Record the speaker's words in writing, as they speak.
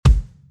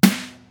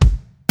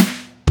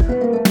It's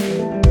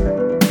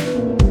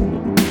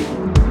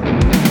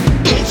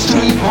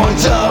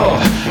 3.0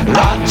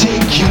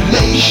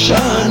 articulation.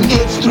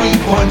 It's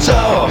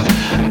 3.0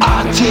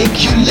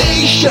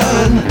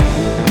 articulation.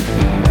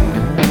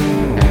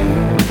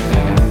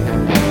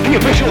 The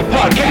official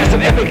podcast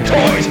of Epic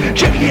Toys.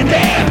 Jimmy and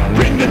Dan,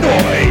 bring the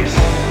noise.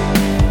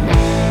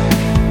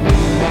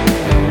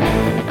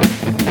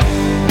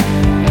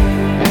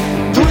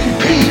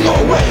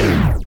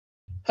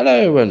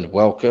 Hello and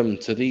welcome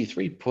to the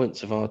 3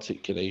 Points of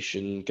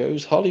Articulation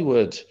Goes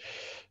Hollywood.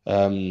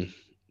 In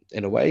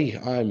a way,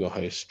 I'm your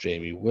host,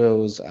 Jamie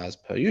Wills, as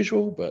per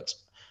usual, but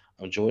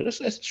I'm joined.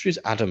 Let's introduce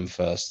Adam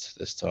first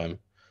this time.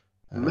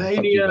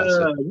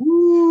 Mania!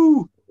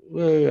 Woo!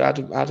 Woo!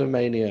 Adam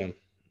Mania.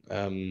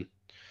 Adam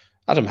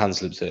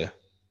Hanslip's here.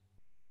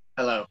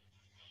 Hello.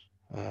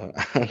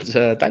 And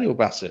Daniel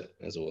Bassett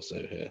is also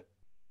here.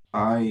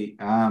 I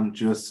am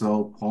just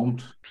so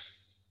pumped.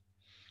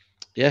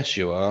 Yes,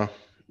 you are.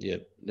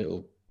 You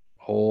little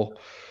whore.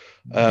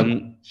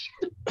 The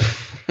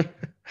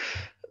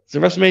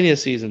WrestleMania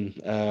season,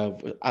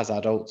 as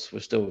adults, we're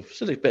still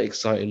a bit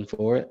exciting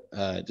for it.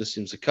 It just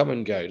seems to come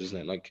and go,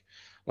 doesn't it?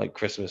 Like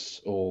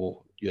Christmas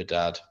or your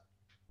dad.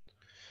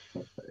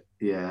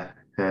 Yeah,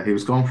 he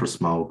was going for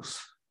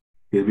smokes.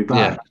 He'll be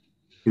back. Yeah.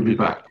 He'll be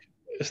back.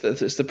 It's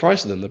the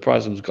price of them. The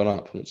price of them's gone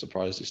up. I'm not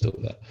surprised he's still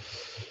there.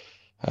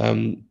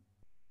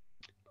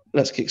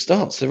 Let's kick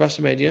start. So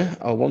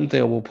WrestleMania, one thing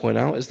I will point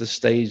out is the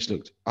stage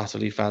looked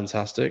utterly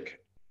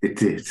fantastic. It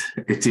did.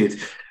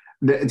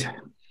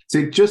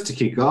 So just to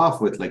kick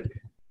off with,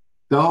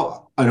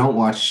 though I don't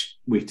watch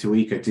week to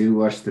week, I do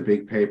watch the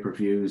big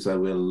pay-per-views. I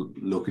will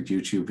look at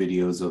YouTube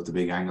videos of the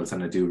big angles,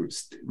 and I do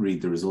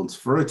read the results.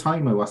 For a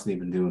time, I wasn't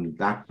even doing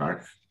that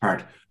part.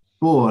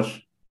 But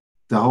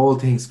the whole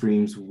thing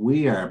screams,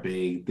 we are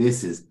big.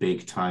 This is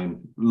big time.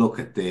 Look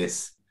at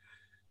this.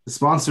 The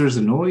sponsors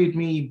annoyed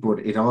me, but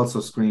it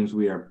also screams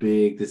we are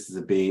big. This is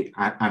a big,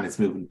 and it's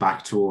moving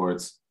back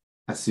towards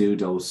a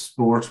pseudo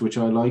sport, which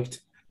I liked.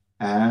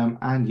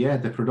 And yeah,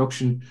 the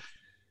production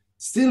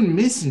still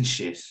missing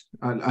shit.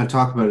 I'll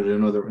talk about it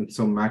in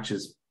some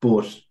matches,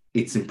 but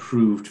it's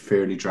improved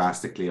fairly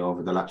drastically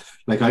over the last.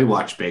 I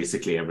watch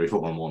basically every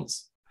 4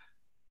 months,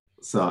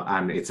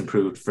 and it's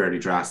improved fairly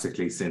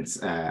drastically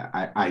since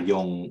a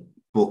young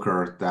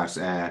booker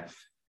that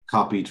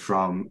copied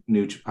from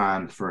New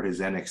Japan for his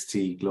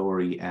NXT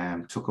glory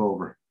took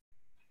over.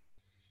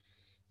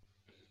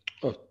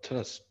 Oh, tell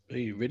us who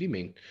you really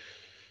mean.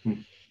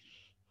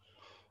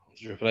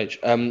 Triple H.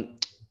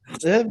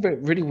 They had a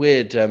really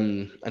weird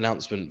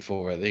announcement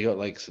for it. They got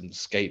some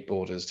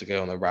skateboarders to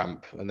go on a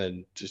ramp and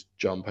then just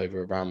jump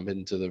over a ramp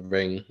into the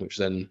ring, which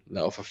then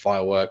let off a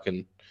firework,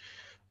 and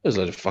there's a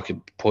load of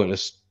fucking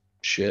pointless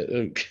shit.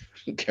 I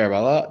don't care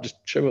about that. Just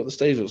show me what the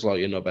stage looks like,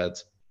 you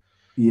knobheads.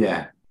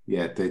 Yeah,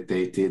 they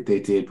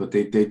did, but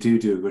they do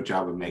a good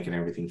job of making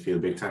everything feel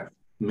big time.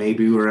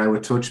 Maybe we're out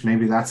of touch.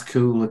 Maybe that's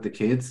cool with the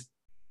kids.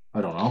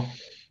 I don't know.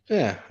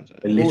 Yeah.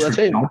 Well, I'll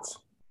tell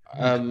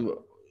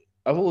you,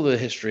 of all the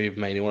history of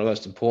Mania, one of the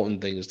most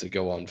important things to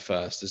go on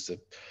first is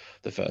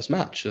the first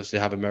match. Just to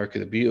have America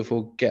the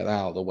Beautiful, get that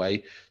out of the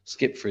way,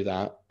 skip through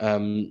that,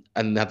 and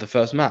have the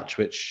first match,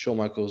 which Shawn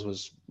Michaels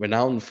was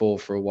renowned for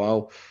a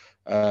while,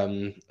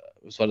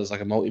 as well as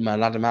a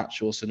multi-man ladder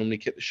match. Also normally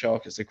kick the show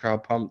because the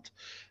crowd pumped.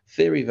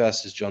 Theory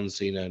versus John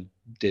Cena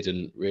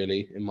didn't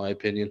really, in my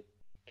opinion.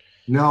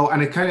 No,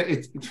 and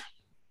it's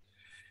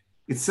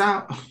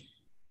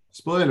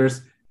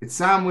spoilers. It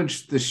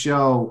sandwiched the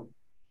show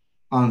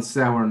on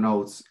sour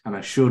notes, and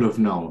I should have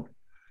known.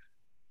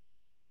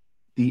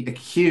 The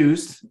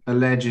accused,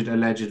 alleged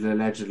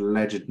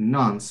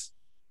nonce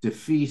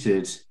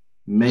defeated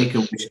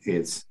Make-A-Wish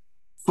kids.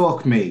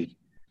 Fuck me.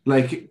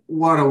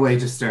 What a way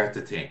to start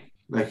the thing.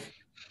 I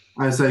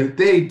was like,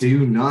 they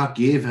do not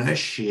give a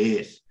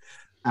shit.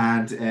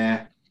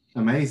 And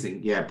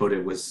amazing. Yeah, but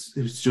it was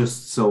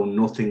just so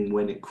nothing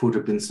when it could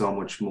have been so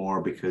much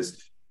more,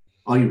 because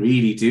I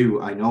really do.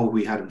 I know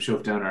we had him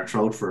shoved down our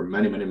throat for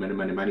many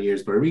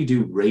years, but I really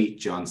do rate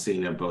John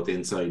Cena both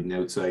inside and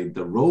outside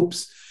the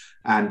ropes.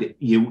 And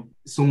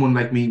someone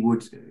like me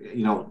would,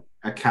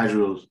 a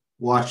casual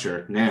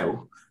watcher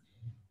now,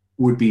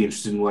 would be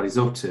interested in what he's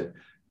up to.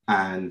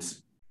 And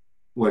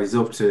what he's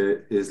up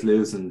to is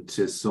losing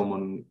to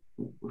someone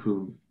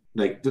who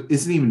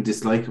isn't even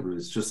dislikable.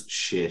 It's just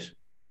shit.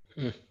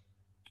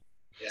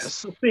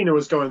 Yes, Cena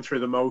was going through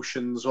the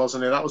motions,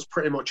 wasn't he? That was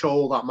pretty much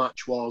all that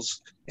match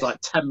was.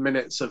 10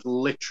 minutes of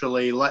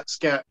literally, let's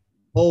get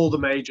all the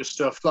major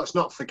stuff. Let's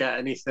not forget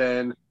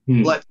anything.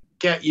 Let's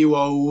get you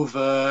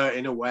over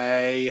in a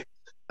way.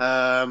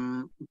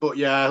 But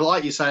yeah,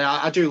 like you say,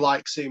 I do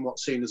like seeing what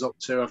Cena's up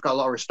to. I've got a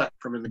lot of respect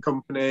for him in the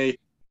company.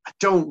 I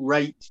don't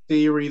rate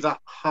Theory that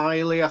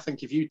highly. I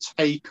think if you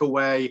take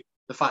away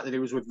the fact that he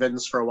was with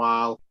Vince for a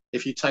while,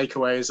 if you take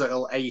away his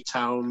little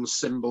A-Town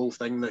symbol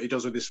thing that he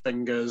does with his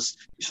fingers,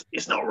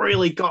 he's not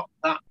really got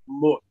that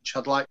much.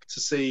 I'd like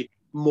to see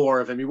more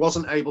of him. He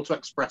wasn't able to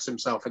express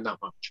himself in that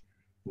match.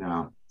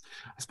 No.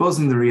 I suppose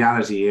in the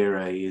reality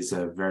era, he is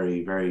a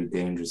very, very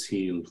dangerous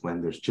heel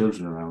when there's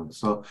children around.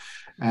 So,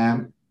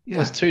 yeah.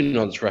 There's two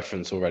nods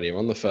reference already. We're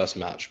on the first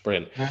match.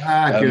 Brilliant.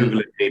 Google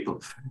it,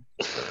 people.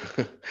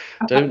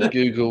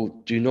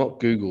 Do not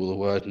Google the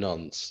word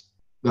nonce.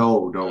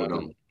 No.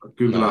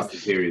 Google us the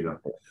theory, though.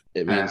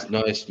 It means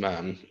nice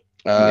man.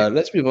 Yeah.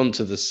 Let's move on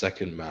to the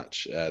second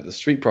match. The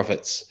Street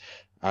Profits,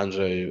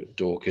 Angelo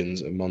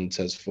Dawkins and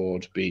Montez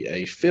Ford, beat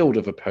a field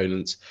of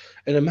opponents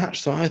in a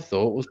match that I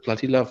thought was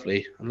bloody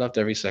lovely. I loved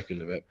every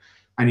second of it.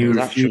 And you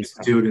refused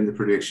to do it in the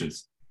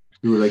predictions.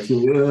 You were like,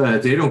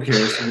 they don't care.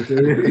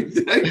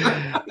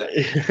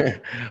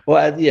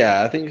 Well,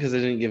 yeah, I think because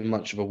they didn't give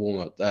much of a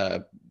warm-up,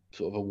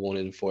 sort of a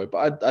warning for it.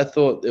 But I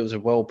thought it was a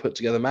well put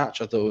together match.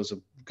 I thought it was a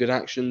good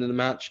action in the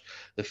match.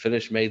 The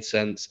finish made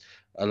sense.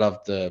 I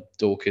loved the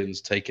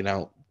Dawkins taking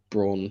out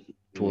Braun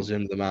towards the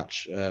end of the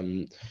match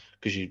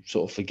because you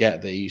sort of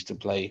forget they used to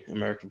play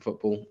American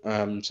football.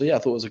 So yeah, I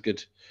thought it was a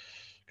good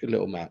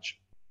little match.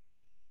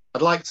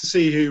 I'd like to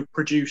see who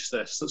produced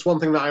this. That's one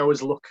thing that I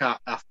always look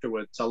at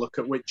afterwards. I look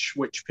at which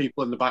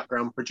people in the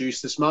background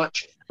produced this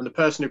match, and the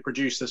person who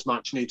produced this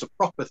match needs a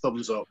proper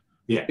thumbs up.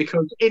 Yeah.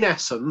 Because in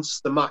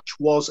essence, the match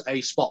was a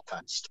spot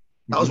fest.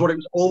 That was what it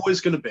was always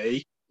going to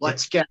be.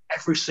 Let's get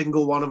every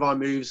single one of our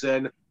moves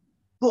in.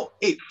 But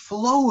it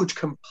flowed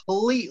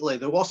completely.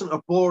 There wasn't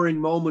a boring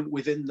moment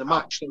within the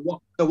match.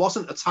 There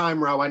wasn't a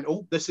time where I went,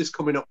 oh, this is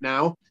coming up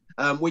now,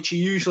 which you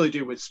usually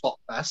do with Spot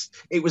Fest.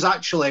 It was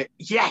actually,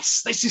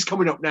 yes, this is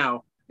coming up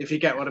now, if you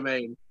get what I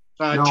mean.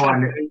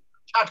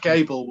 Chad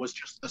Gable was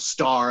just the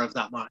star of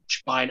that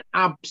match by an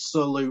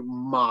absolute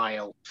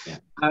mile. Yeah.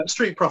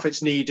 Street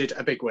Profits needed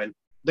a big win.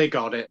 They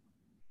got it.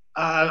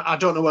 I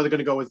don't know where they're going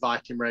to go with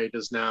Viking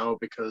Raiders now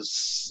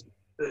because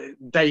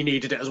they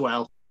needed it as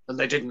well, and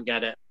they didn't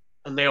get it.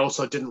 And they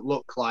also didn't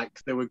look like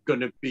they were going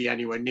to be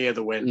anywhere near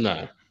the win.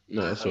 No,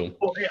 at all.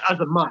 But as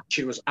a match,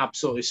 it was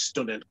absolutely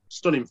stunning.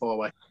 Stunning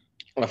four-way.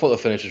 I thought the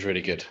finish was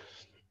really good.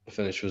 The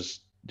finish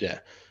was,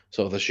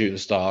 sort of the shooting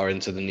star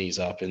into the knees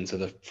up, into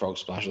the frog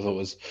splash. I thought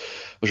was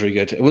really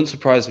good. It wouldn't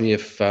surprise me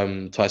if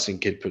Tyson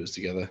Kidd put this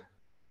together.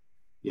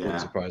 Yeah. It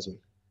wouldn't surprise me.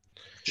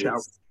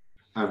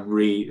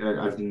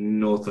 I've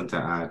nothing to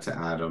add to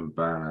Adam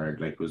Barnard.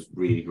 Like, it was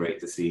really great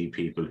to see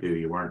people who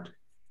you weren't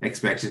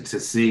expected to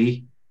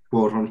see,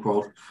 quote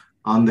unquote,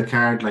 on the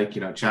card. Like,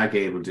 Chad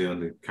Gable doing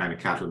the kind of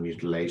cattle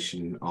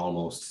mutilation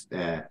almost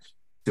to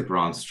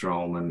Braun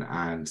Strowman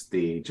and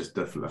the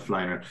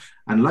flying around.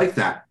 And like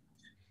that,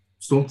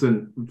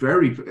 something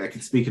I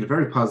can speak in a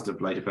very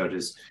positive light about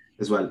is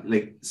as well,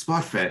 like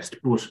Spot Fest,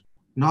 but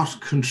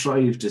not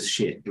contrived as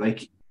shit.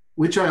 Like,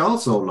 which I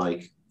also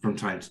like from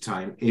time to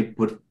time. It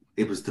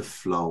was the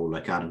flow,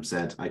 like Adam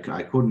said. I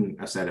couldn't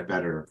have said it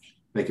better.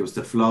 Like, it was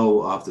the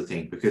flow of the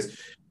thing, because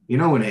in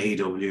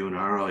AEW and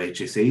ROH,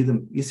 you see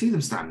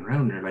them standing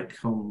around there like,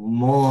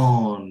 come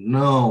on,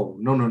 no.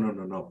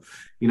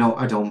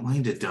 I don't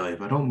mind a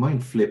dive. I don't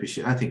mind flippy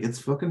shit. I think it's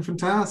fucking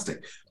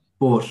fantastic.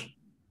 But,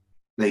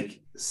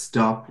 like,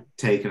 stop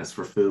taking us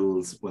for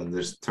fools when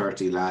there's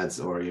 30 lads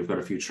or you've got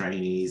a few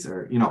trainees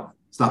or,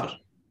 stop it.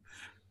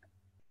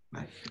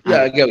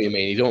 I get what you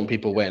mean. You don't want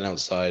people waiting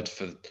outside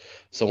for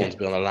someone to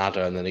be on a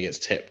ladder and then he gets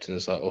tipped and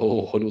it's like,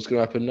 oh, what's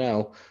going to happen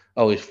now?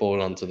 Oh, he's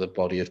fallen onto the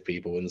body of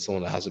people and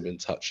someone that hasn't been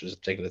touched is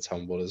taking a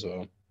tumble as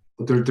well.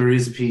 But there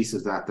is a piece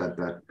of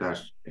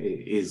that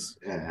is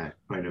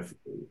kind of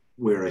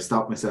where I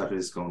stop myself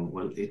is going,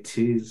 well, it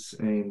is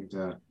aimed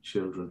at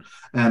children.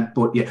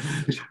 But yeah.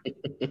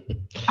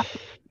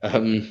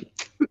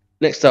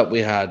 Next up, we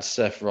had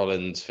Seth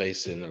Rollins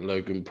facing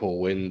Logan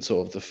Paul in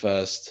sort of the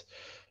first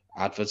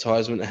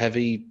advertisement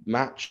heavy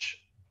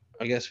match,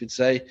 I guess we'd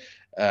say.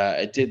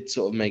 It did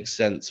sort of make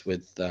sense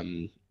with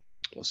the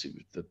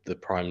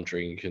prime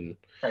drink and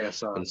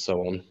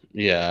so on.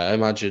 Yeah, I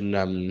imagine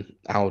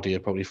Audi are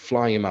probably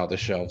flying him out the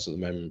shelves at the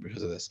moment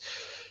because of this.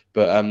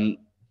 But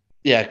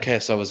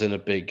KSI was in a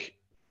big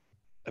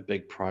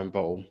prime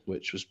bottle,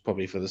 which was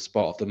probably for the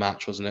spot of the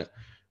match, wasn't it?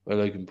 Where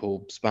Logan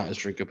Paul spat his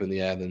drink up in the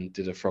air, then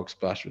did a frog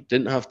splash. But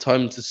didn't have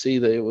time to see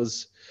that it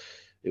was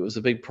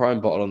a big prime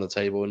bottle on the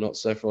table and not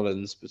Seth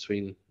Rollins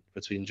between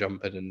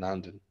jumping and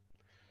landing.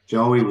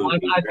 Joey,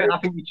 I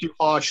think you're too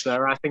harsh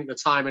there. I think the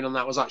timing on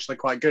that was actually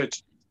quite good.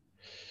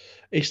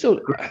 He still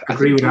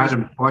agree with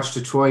Adam. Watched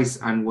it twice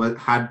and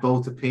had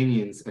both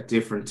opinions at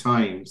different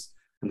times,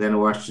 and then I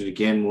watched it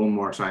again one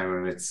more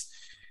time, and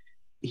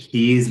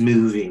he is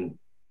moving.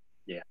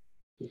 Yeah.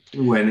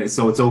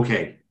 So it's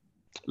okay.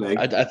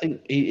 Like, I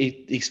think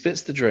he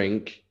spits the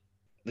drink.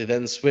 They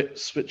then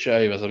switch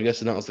over. So I'm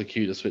guessing that was the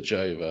cue to switch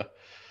over.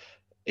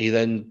 He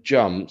then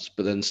jumps,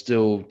 but then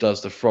still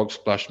does the frog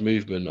splash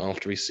movement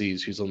after he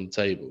sees who's on the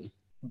table.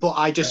 But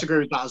I disagree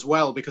with that as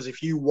well, because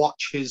if you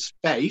watch his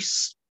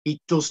face, he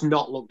does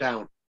not look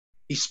down.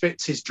 He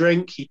spits his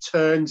drink, he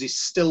turns, he's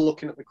still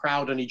looking at the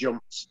crowd, and he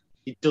jumps.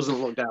 He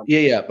doesn't look down.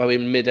 Yeah. I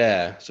mean,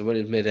 midair. So when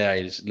he's midair,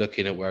 he's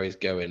looking at where he's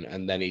going,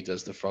 and then he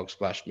does the frog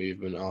splash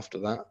movement after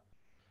that.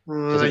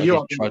 You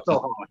are so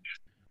hard.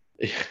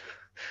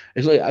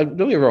 It's like, don't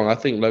get me wrong, I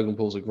think Logan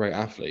Paul's a great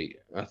athlete.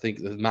 I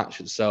think the match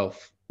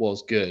itself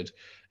was good,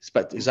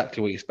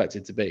 exactly what you expect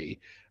it to be.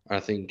 I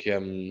think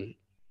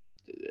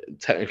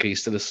technically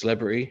he's still a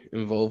celebrity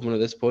involvement at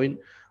this point.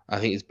 I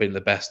think it's been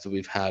the best that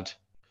we've had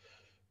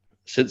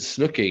since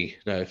Snooki,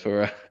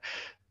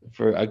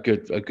 for a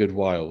good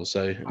while.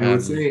 So I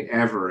would say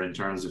ever, in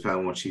terms of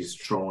how much he's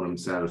thrown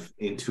himself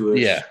into it.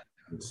 Yeah.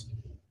 And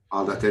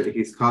all that.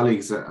 His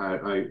colleagues,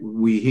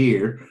 we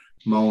hear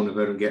moan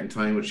about him getting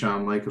time with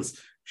Shawn Michaels.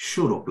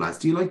 Shut up, lads.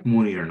 Do you like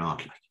money or not?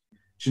 Like,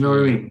 do you know what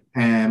I mean?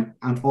 And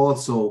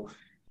also,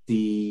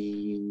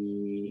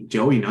 the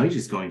Joey Knight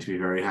is going to be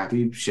very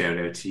happy. Shout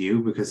out to you,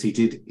 because he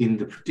did in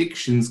the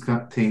predictions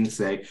thing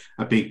say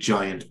a big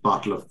giant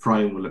bottle of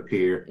Prime will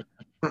appear.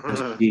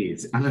 And he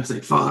is. And I was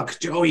like, fuck,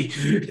 Joey.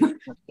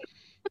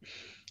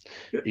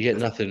 You get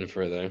nothing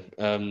for it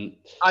though.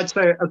 I'd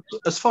say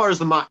as far as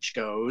the match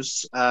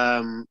goes,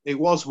 it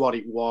was what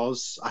it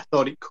was. I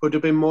thought it could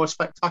have been more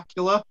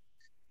spectacular.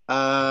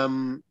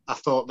 I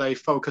thought they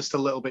focused a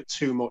little bit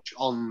too much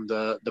on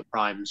the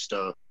Prime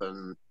stuff,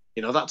 and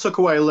that took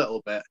away a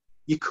little bit.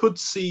 You could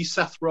see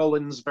Seth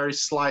Rollins very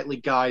slightly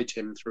guide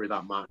him through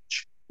that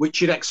match, which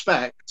you'd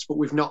expect, but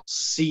we've not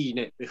seen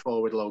it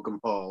before with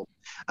Logan Paul.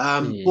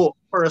 But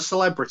for a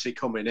celebrity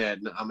coming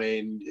in, I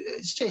mean,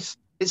 it's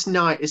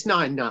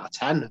 9 out of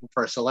 10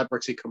 for a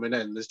celebrity coming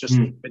in. There's just,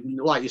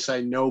 like you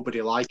say,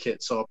 nobody like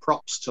it. So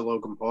props to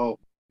Logan Paul.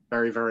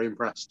 Very, very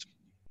impressed.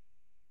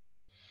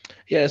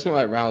 Yeah, it's not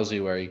like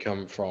Rousey where he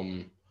come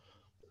from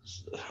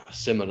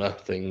similar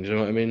things, you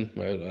know what I mean?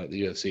 Where like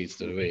the UFC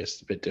to the WWE,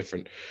 it's a bit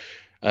different.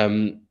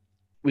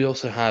 We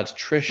also had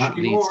Trish,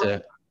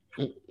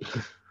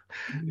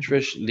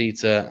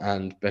 Lita,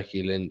 and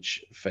Becky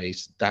Lynch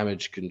face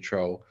Damage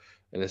Control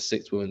in a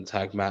 6-woman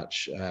tag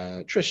match.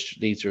 Trish,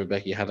 Lita, and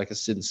Becky had like a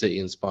Sin City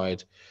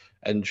inspired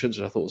entrance,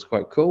 which I thought was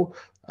quite cool.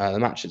 The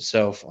match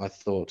itself, I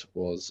thought,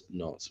 was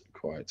not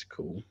quite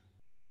cool.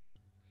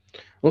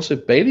 Also,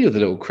 Bayley with a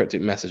little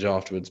cryptic message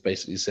afterwards,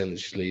 basically saying that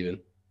she's leaving.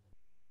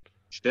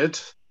 She did.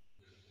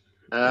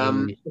 Go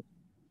on.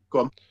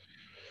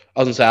 I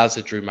was going to say, I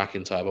said Drew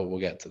McIntyre, but we'll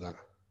get to that.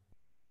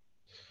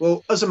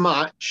 Well, as a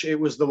match, it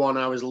was the one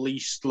I was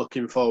least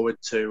looking forward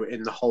to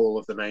in the whole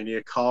of the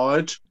Mania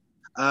card.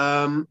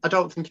 I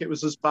don't think it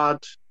was as bad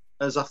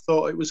as I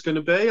thought it was going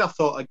to be. I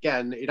thought,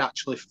 again, it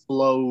actually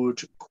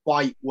flowed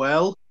quite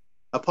well,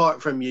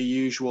 apart from your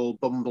usual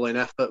bumbling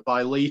effort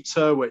by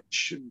Lita,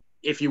 which,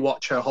 if you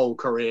watch her whole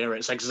career,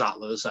 it's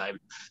exactly the same.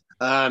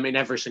 In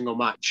every single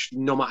match,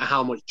 no matter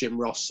how much Jim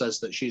Ross says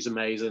that she's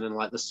amazing and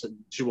like this,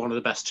 she's one of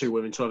the best 2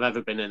 women to have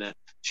ever been in it.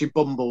 She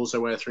bumbles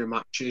her way through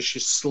matches.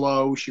 She's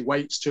slow. She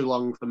waits too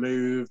long for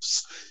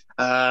moves.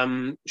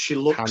 She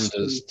looks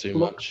too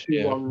much.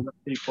 long at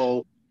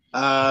people.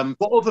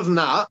 But other than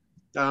that,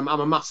 I'm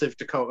a massive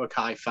Dakota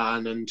Kai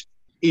fan, and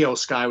Io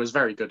Sky was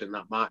very good in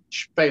that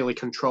match. Bayley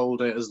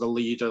controlled it as the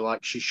leader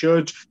like she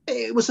should.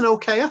 It was an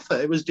okay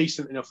effort. It was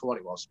decent enough for what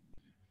it was.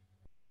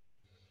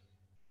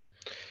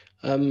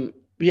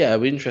 Yeah,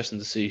 it'll be interesting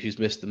to see who's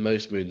missed the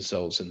most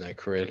moonsaults in their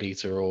career,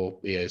 Lita or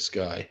Io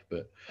Sky.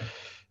 But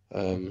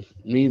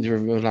neither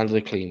of them have landed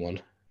a clean one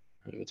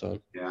over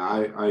time. Yeah,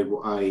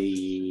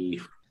 I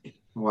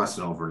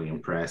wasn't overly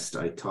impressed.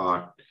 I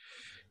thought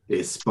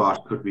this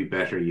spot could be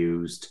better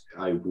used.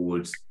 I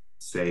would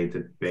say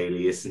that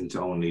Bayley isn't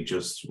only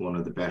just one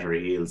of the better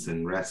heels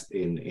in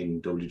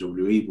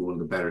WWE, but one of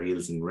the better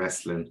heels in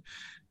wrestling.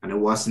 And it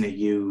wasn't a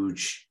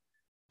huge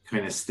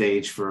kind of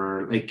stage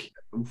for like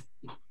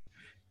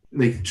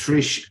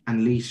Trish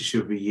and Lita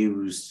should be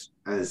used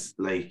as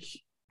like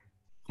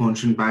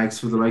punching bags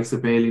for the likes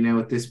of Bayley now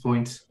at this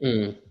point.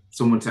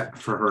 Someone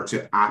for her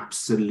to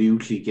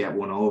absolutely get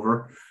one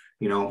over,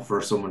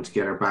 for someone to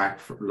get her back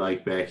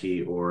like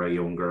Becky or a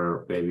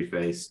younger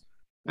babyface.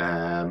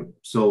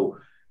 So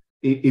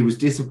it was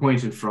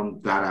disappointing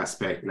from that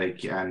aspect.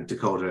 And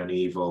Dakota and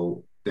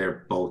Evo,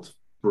 they're both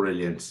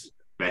brilliant.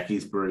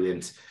 Becky's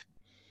brilliant.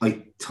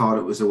 I thought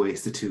it was a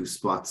waste of 2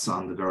 spots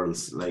on the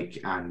girls,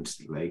 it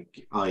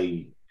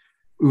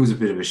was a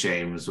bit of a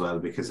shame as well,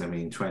 because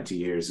 20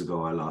 years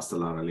ago I lost a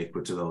lot of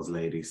liquid to those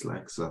ladies,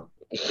 so.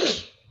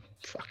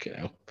 Fucking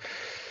hell.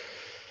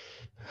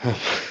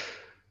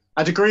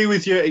 I'd agree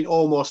with you in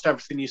almost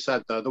everything you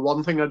said, though. The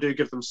one thing I do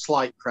give them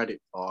slight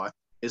credit for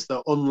is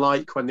that,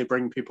 unlike when they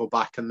bring people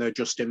back and they're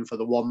just in for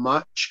the one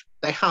match,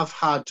 they have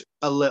had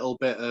a little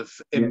bit of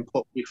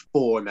input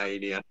before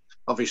Mania.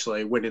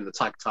 Obviously, winning the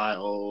tag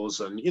titles,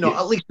 and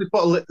at least they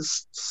put a little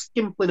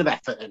skimpling of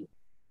effort in.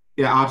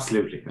 Yeah,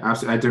 absolutely.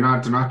 They're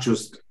not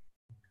just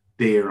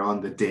there on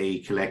the day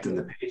collecting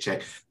the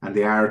paycheck, and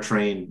they are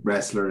trained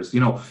wrestlers.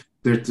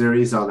 There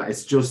is all that.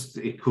 It's just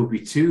it could be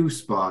 2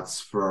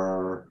 spots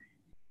for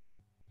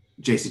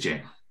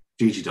JCJ,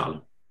 Gigi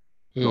Dolan,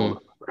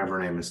 whatever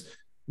her name is.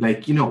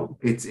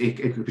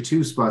 It could be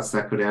 2 spots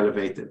that could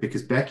elevate it,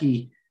 because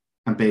Becky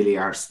and Bayley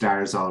are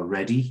stars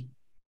already.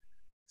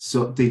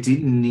 So they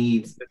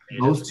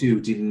those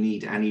 2 didn't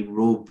need any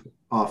rub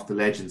off the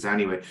legends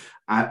anyway.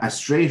 A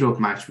straight up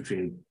match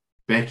between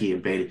Becky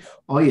and Bayley,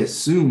 I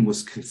assume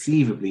was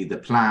conceivably the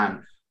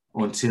plan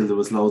until there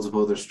was loads of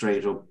other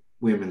straight up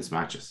women's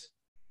matches.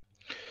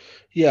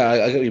 Yeah,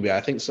 I get what you mean. I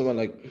think someone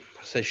like,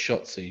 say,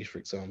 Shotzi, for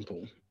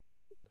example,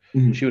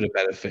 she would have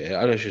benefited.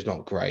 I know she's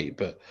not great,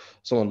 but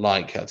someone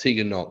like her,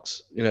 Tegan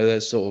Knox, they're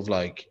sort of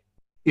like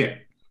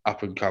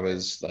up and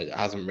comers, like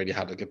hasn't really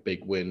had like a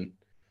big win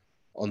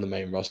on the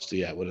main roster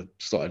yet, would have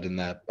started in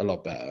there a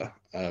lot better.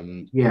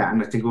 And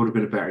I think it would have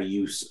been a better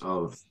use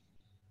of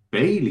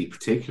Bayley,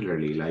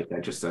 particularly. Like I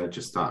just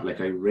thought, like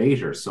I rate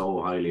her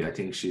so highly. I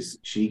think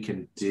she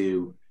can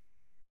do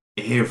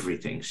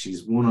everything.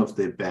 She's one of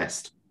the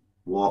best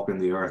walking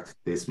the earth at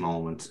this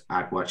moment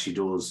at what she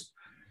does.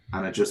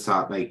 And I just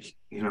thought, like,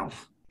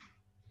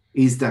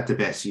 is that the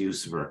best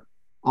use of her?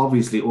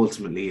 Obviously,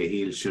 ultimately, a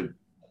heel should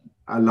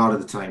a lot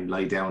of the time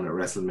lie down at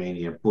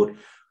WrestleMania, but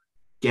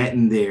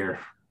getting there,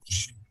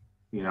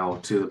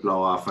 to the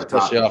blow off,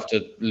 especially after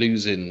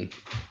losing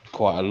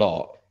quite a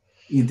lot.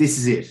 This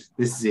is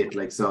it.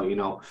 Like, so,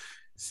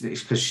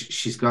 because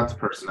she's got the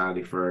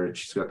personality for it,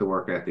 she's got the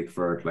work ethic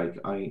for it. Like,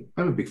 I'm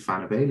a big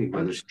fan of Bayley.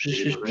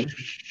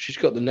 She's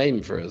got the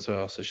name for it as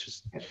well, so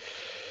she's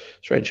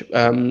strange.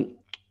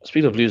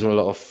 Speaking of losing a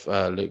lot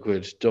of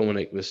liquid,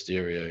 Dominic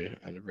Mysterio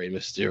and Rey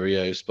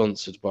Mysterio,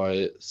 sponsored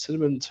by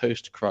Cinnamon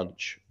Toast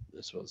Crunch.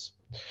 This was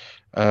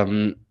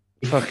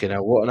fucking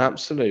hell, what an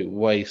absolute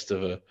waste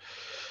of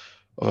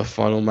a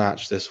final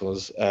match this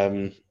was.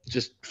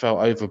 Just felt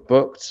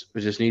overbooked.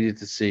 We just needed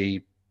to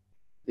see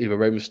either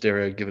Rey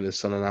Mysterio giving his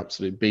son an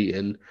absolute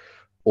beating,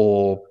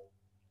 or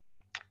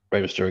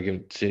Rey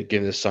Mysterio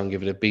giving his son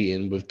a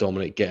beating with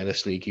Dominic getting a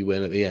sneaky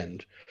win at the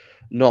end.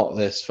 Not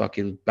this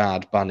fucking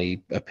Bad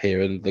Bunny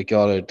appearing,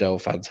 Legado del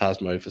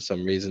Fantasma for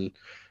some reason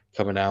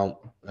coming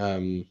out,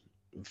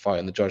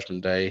 fighting the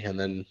Judgment Day, and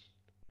then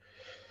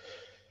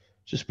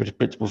just a pretty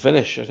predictable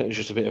finish. I think it's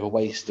just a bit of a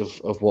waste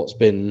of what's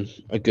been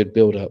a good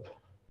build-up.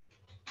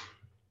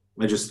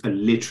 I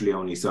literally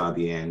only saw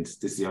the end.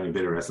 This is the only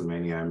bit of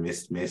WrestleMania I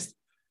missed.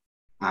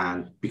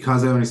 And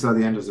because I only saw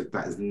the end, I was like,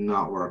 that is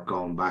not worth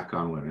going back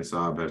on. When I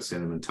saw about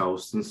Cinnamon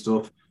Toast and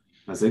stuff,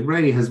 I was like,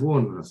 Ray has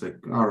won. And I was like,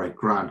 all right,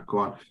 grand, go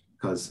on.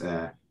 Because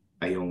a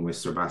young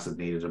Mr. Bassett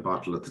needed a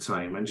bottle at the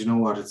time. And you know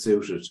what? It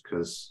suited,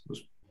 because it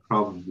was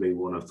probably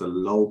one of the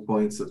low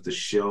points of the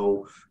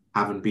show,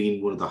 having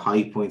been one of the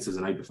high points of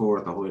the night before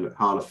at the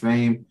Hall of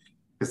Fame,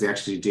 because they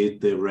actually did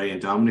the Ray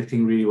and Dominic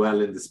thing really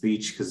well in the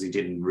speech, because he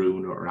didn't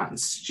ruin it or anything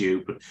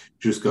stupid,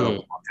 just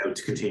got out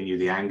to continue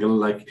the angle.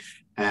 Like,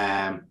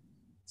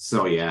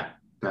 so yeah,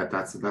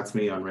 that's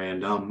me on Ray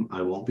and Dom.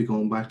 I won't be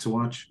going back to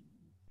watch.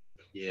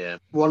 Yeah,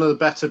 one of the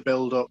better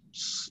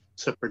build-ups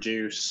to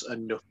produce a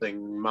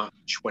nothing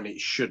match when it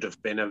should have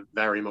been a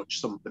very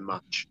much something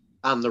match,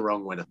 and the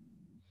wrong winner.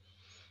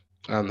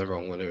 And the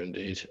wrong winner,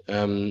 indeed.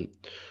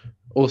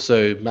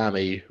 Also,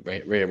 Mammy,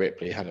 Rhea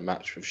Ripley, had a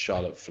match with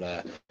Charlotte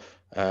Flair.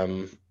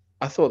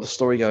 I thought the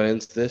story going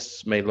into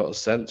this made a lot of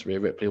sense. Rhea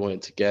Ripley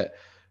wanted to get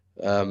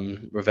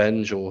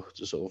revenge, or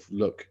to sort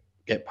of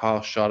get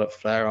past Charlotte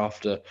Flair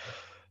after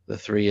the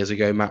 3 years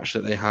ago match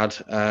that they had.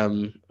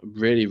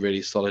 Really,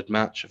 really solid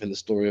match. I think the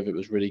story of it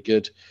was really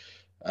good.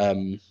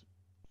 And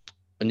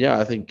yeah,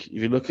 I think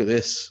if you look at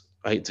this,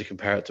 I hate to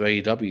compare it to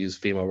AEW's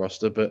female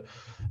roster, but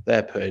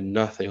they're putting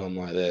nothing on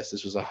like this.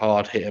 This was a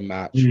hard-hitting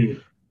match.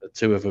 The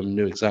two of them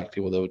knew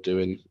exactly what they were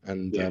doing.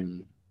 And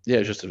it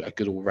was just a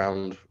good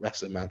all-round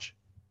wrestling match.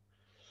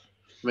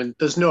 I mean,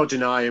 there's no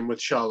denying with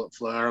Charlotte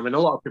Flair. I mean, a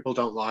lot of people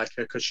don't like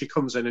her because she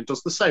comes in and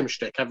does the same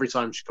shtick every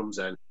time she comes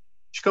in.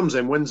 She comes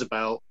in, wins a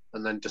belt,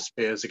 and then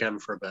disappears again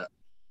for a bit.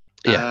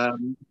 Yeah.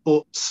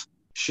 But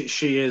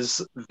she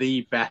is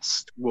the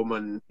best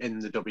woman in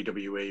the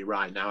WWE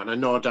right now. And I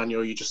know,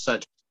 Daniel, you just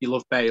said you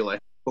love Bayley,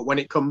 but when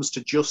it comes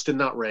to just in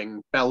that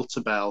ring, bell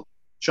to bell,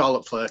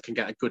 Charlotte Flair can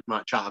get a good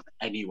match out of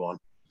anyone.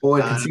 Oh,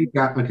 I can see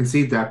that. I can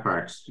see that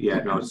part. Yeah,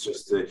 no, it's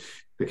just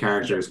the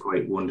character is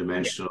quite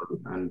one-dimensional,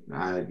 and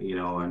if you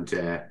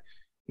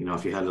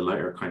had a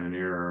lighter kind of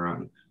near her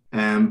on,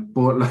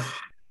 but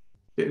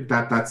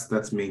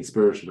that's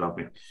mean-spirited of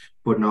me.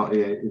 But no,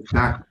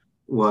 that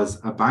was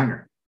a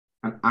banger,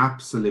 an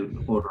absolute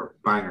utter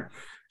banger.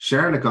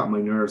 Charlotte got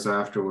my nerves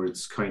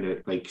afterwards, kind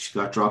of like she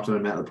got dropped on a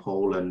metal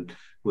pole and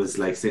was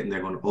like sitting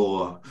there going,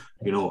 oh,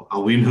 a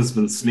win has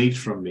been sneaked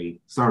from me.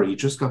 Sorry, you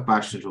just got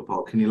bashed into a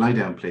pole. Can you lie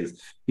down,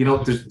 please?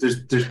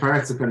 There's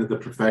parts of kind of the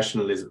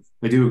professionalism.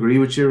 I do agree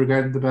with you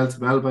regarding the bell to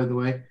bell, by the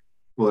way.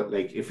 But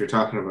like, if you're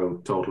talking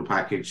about total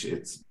package,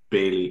 it's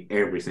Bayley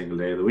every single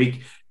day of the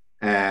week.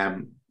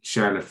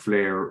 Charlotte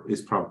Flair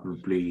is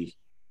probably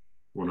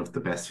one of the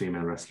best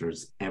female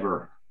wrestlers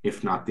ever,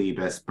 if not the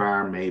best,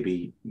 bar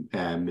maybe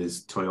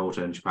Ms.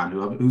 Toyota in Japan,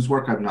 whose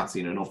work I've not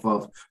seen enough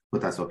of,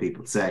 but that's what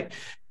people say.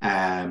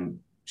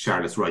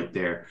 Charlotte's right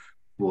there,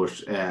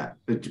 but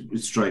it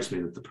strikes me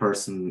that the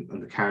person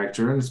and the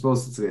character, and I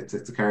suppose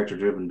it's a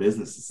character-driven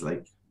business. It's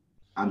like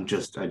I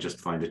just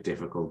find it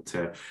difficult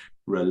to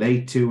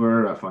relate to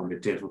her. I find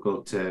it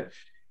difficult to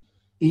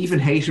even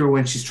hate her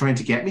when she's trying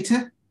to get me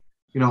to,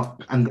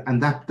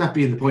 and that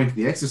being the point of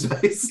the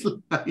exercise.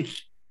 Like,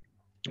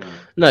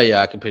 No,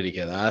 yeah, I completely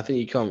get that. I think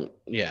you can't.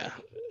 Yeah,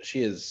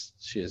 she is,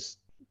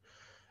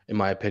 in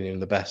my opinion,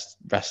 the best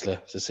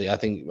wrestler to see. I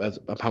think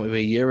apparently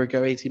a year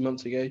ago, 18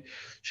 months ago,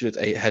 she looked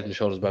head and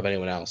shoulders above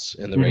anyone else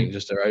in the ring.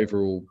 Just her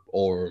overall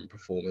aura and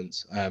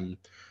performance. I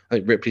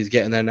think Ripley's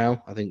getting there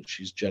now. I think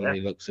she's generally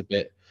looks a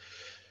bit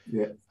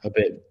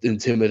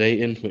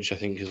intimidating, which I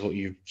think is what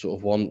you sort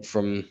of want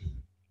from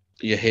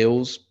your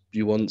heels.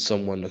 You want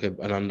someone like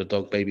an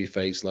underdog baby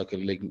face, like a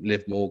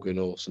Liv Morgan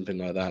or something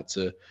like that,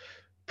 to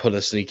pull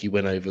a sneaky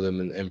win over them,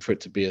 and for it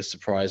to be a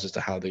surprise as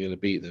to how they're going to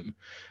beat them.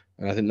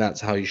 And I think that's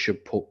how you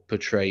should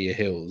portray your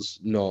heels,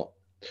 not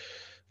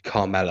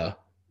Carmella.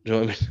 Do you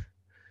know what I mean?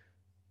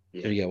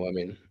 Yeah. You get what I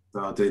mean?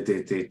 So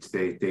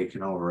they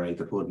can overrate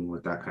the pudding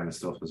with that kind of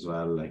stuff as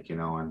well, like, you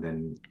know, and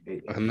then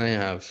they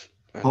have.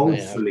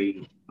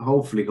 Hopefully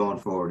going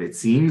forward, it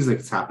seems like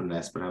it's happened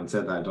less, but having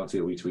said that, I don't see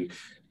it week to week.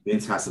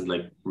 Vince hasn't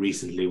like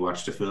recently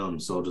watched a film,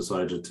 so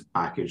decided to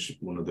package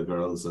one of the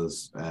girls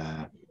as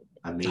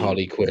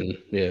Harley Quinn.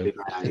 Yeah.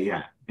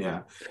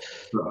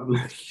 So,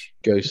 like,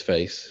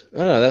 Ghostface. Oh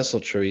no, that's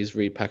not true. He's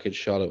repackaged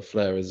Charlotte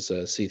Flair as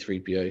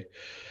C-3PO.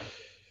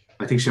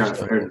 I think Charlotte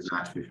Flair did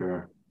that, to be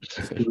fair.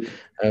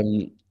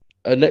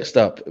 Next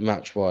up,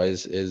 match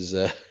wise, is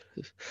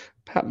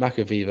Pat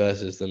McAfee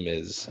versus The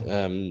Miz.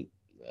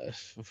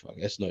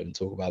 Let's not even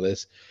talk about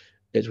this.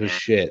 It was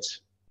shit.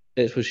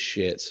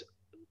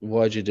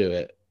 Why'd you do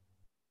it?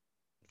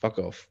 Fuck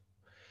off.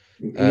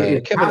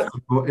 It'd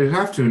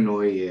have to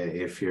annoy you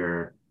if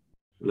you're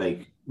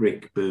like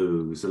Rick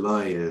Boogs,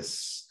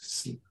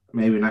 Elias,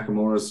 maybe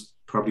Nakamura's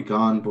probably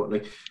gone, but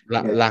like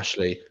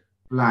Lashley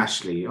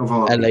of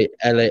all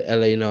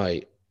LA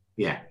Knight.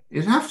 Yeah,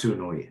 it'd have to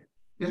annoy you.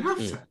 It'd have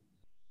to.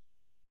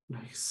 But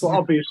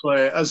obviously,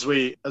 as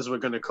we're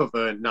going to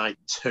cover night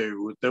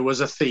 2, there was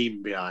a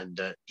theme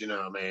behind it. Do you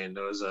know what I mean?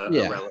 There was a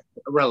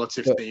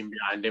relative theme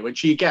behind it,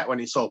 which you get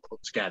when it's all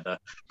put together.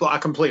 But I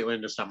completely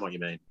understand what you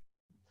mean.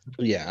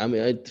 Yeah, I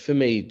mean, for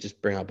me,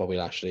 just bring out Bobby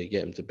Lashley,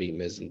 get him to beat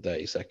Miz in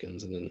 30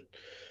 seconds, and then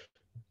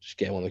just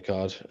get him on the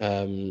card.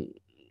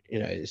 You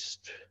know, it's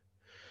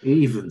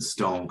even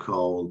Stone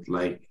Cold,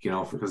 like, you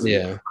know, because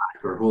or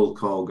Hulk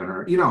Hogan,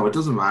 or, you know, it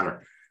doesn't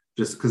matter.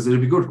 Just because it'll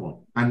be a good one.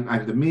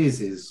 And The Miz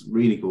is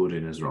really good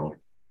in his role,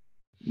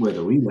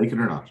 whether we like it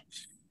or not.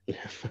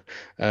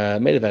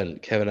 Main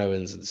event, Kevin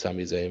Owens and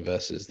Sami Zayn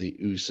versus the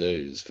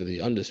Usos for the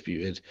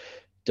undisputed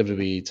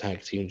WWE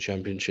Tag Team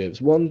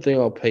Championships. One thing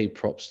I'll pay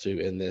props to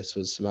in this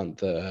was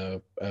Samantha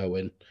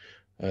Irvine,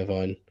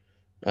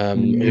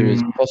 who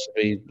is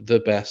possibly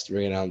the best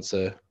ring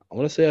announcer I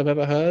want to say I've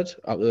ever heard,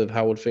 up with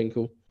Howard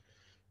Finkel.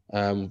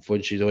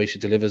 The way she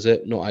delivers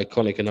it, not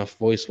iconic enough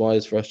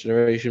voice-wise for us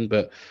generation,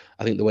 but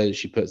I think the way that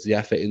she puts the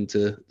effort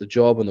into the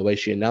job and the way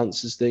she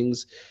announces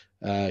things,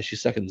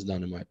 she's second to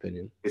none in my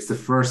opinion. It's the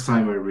first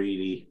time I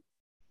really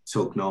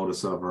took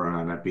notice of her,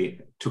 and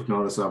took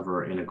notice of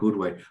her in a good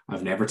way.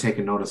 I've never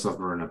taken notice of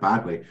her in a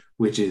bad way,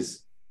 which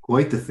is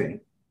quite the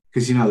thing,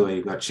 because you know the way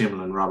you've got Chimmel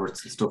and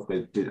Roberts and stuff,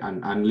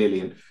 and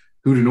Lillian,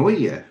 who'd annoy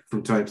you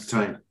from time to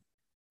time.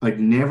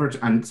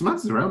 And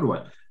Samantha's around a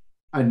while.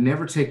 I'd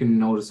never taken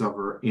notice of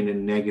her in a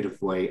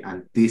negative way,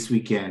 and this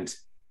weekend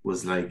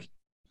was like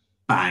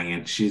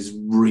banging. She's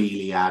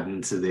really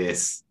adding to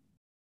this.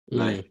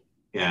 Like,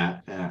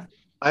 yeah.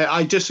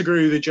 I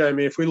disagree with you,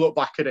 Jamie. If we look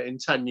back at it in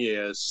 10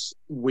 years,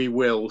 we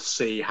will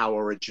see how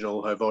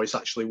original her voice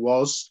actually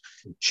was.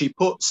 She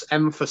puts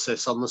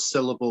emphasis on the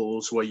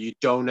syllables where you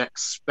don't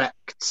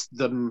expect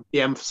the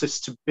emphasis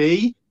to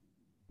be,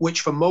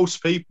 which for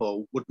most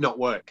people would not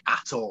work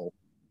at all.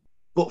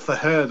 But for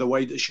her, the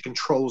way that she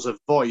controls her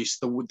voice,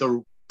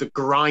 the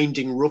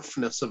grinding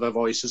roughness of her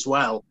voice as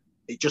well,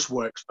 it just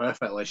works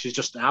perfectly. She's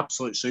just an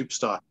absolute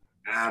superstar.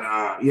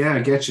 And, yeah, I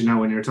get you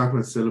now. When you're talking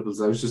about syllables,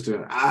 I was just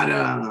doing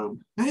Adam.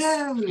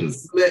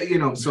 You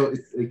know, so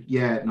it's like,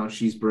 yeah, no,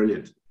 she's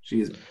brilliant. She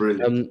is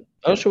brilliant. I'm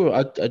not sure.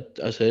 I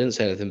didn't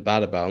say anything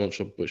bad about her. I'm not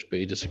sure which bit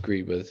you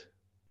disagree with.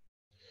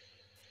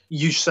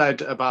 You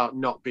said about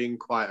not being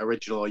quite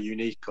original or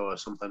unique or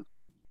something.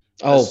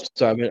 Oh,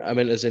 sorry. I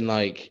mean, as in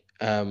like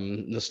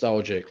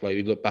nostalgic. Like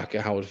you look back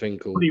at Howard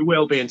Finkel. But he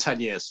will be in 10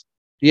 years.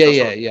 Yeah.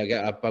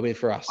 I mean,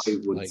 for us, I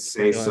would like,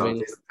 say you know so. I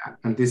mean?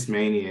 And this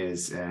Mania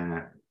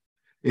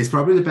is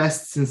probably the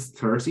best since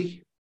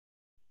 30.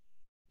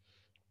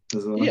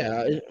 As well.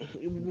 Yeah,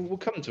 we'll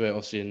come to it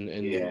obviously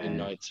in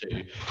night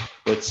 2,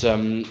 but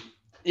I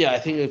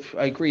think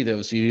I agree that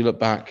obviously you look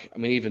back. I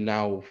mean, even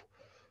now,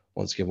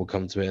 once again, we'll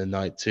come to it in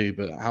night 2.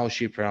 But how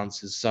she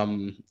pronounces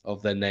some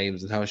of their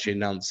names and how she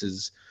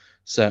announces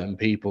certain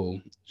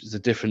people, is a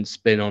different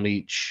spin on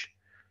each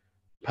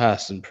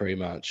person, pretty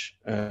much.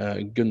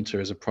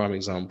 Gunter is a prime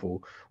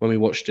example. When we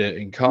watched it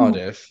in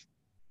Cardiff,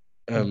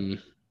 go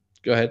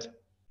ahead.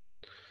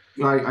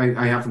 I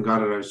haven't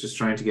got it. I was just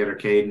trying to get her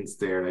cadence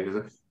there.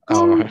 Yes.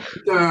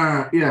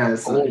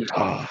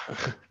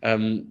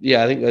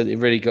 I think that it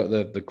really got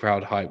the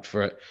crowd hyped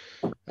for it.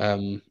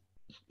 And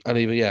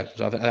even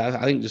so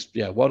I think just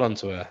well done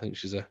to her. I think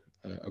she's a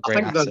great.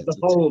 I think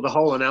the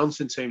whole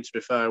announcing team, to be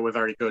fair, were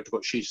very good,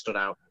 but she stood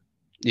out.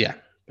 Yeah,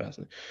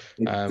 personally.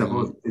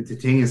 The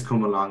thing has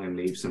come along in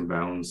leaps and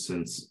bounds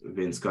since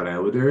Vince got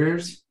out of their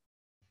ears.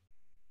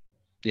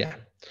 Yeah.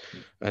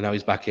 And now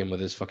he's back in with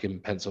his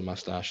fucking pencil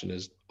mustache and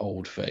his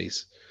old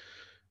face.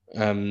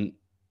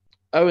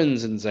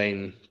 Owens and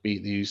Zayn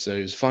beat the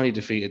Usos, finally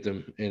defeated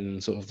them in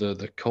sort of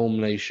the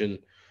culmination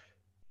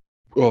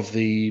of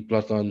the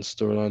Bloodline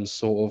storyline,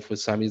 sort of, with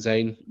Sami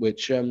Zayn,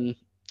 which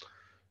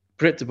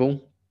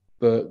predictable,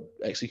 but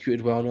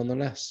executed well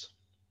nonetheless.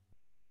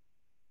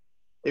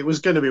 It was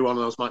going to be one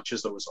of those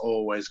matches that was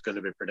always going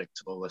to be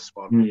predictable, this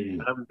one.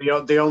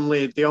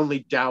 The only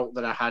doubt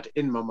that I had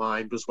in my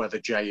mind was whether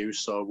Jey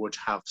Uso would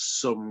have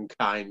some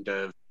kind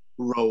of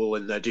role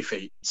in their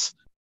defeats,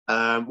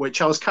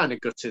 which I was kind of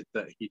gutted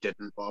that he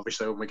didn't. But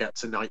obviously, when we get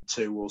to night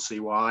 2, we'll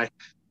see why.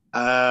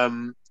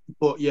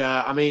 But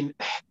yeah, I mean,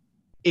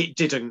 it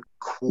didn't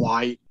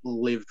quite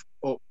live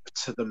up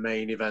to the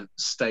main event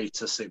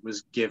status it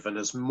was given.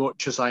 As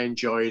much as I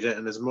enjoyed it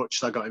and as much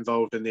as I got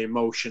involved in the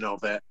emotion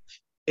of it,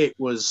 it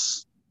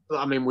was,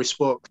 I mean, we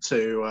spoke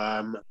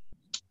to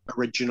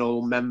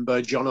original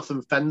member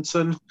Jonathan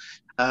Fenton,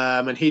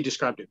 and he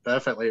described it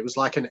perfectly. It was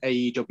like an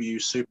AEW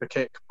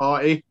Superkick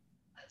party,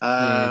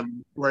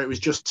 where it was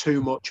just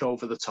too much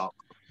over the top.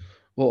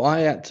 Well, I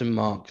had to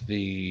mark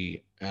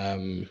the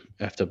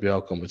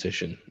FWL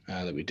competition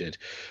that we did,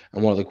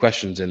 and one of the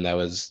questions in there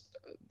was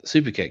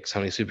super kicks.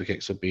 How many super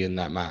kicks would be in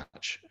that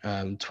match?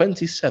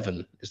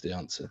 27 is the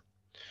answer.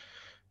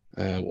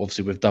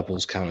 Obviously, with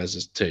doubles count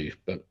as 2,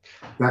 but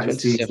that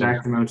is the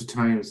exact amount of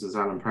times as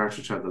Alan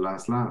Partridge had the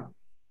last laugh.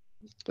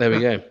 There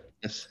we go.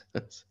 She's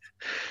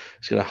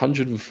got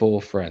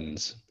 104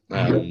 friends.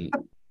 Owens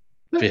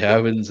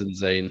and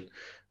Zayn,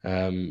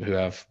 who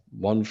have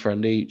one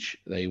friend each.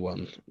 They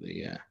won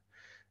the.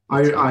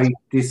 I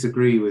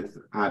disagree with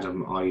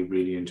Adam. I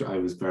really enjoy. I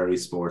was very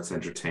sports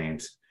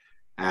entertained.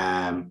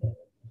 I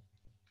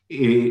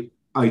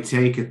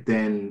take it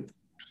then,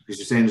 because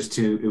you're saying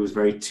it was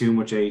very too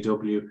much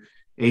AEW.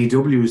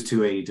 AEW is too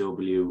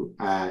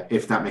AEW,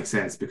 if that makes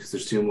sense, because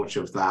there's too much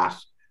of that,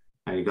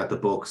 and you got the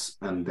Bucks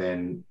and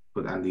the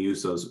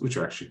Usos,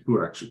 who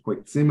are actually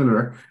quite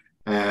similar.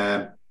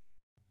 But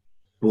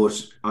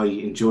I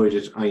enjoyed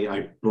it.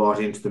 I bought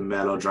into the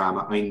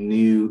melodrama. I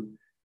knew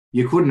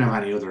you couldn't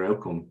have any other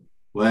outcome.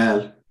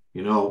 Well,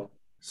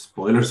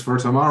 spoilers for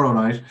tomorrow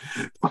night.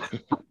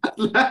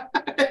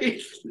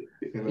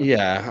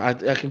 Yeah,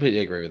 I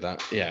completely agree with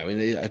that. Yeah, I mean,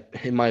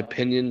 in my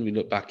opinion, we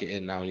look back at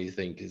it now and you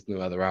think there's no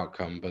other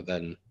outcome, but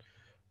then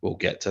we'll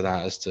get to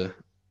that as to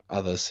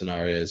other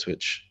scenarios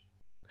which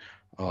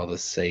are the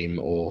same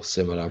or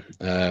similar.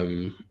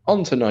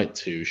 On to night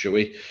 2, shall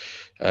we?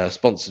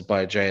 Sponsored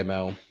by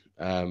JML,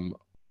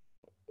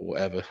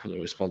 whatever. I don't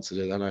know who sponsored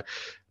it. I know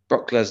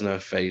Brock Lesnar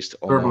faced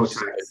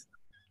Omos.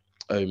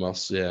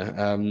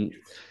 Yeah.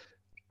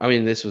 I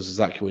mean, this was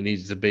exactly what it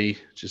needed to be.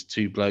 Just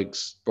 2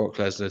 blokes, Brock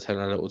Lesnar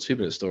telling a little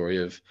 2-minute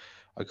story of,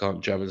 I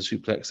can't German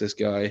suplex this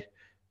guy,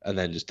 and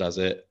then just does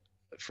it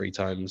 3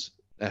 times,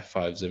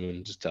 F5s him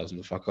and just tells him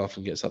to fuck off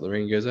and gets up the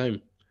ring and goes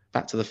home.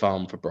 Back to the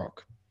farm for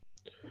Brock.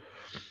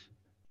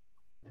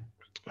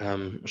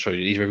 I'm sure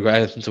either of you got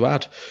anything to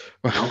add.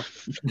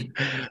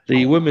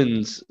 The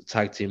women's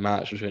tag team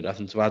match, which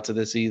nothing to add to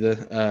this either.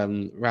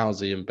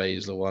 Rousey and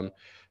Baszler won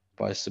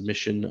by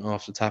submission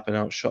after tapping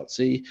out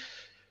Shotzi.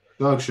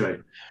 Dog show.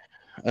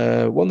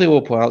 One thing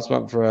we'll point out,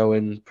 Samantha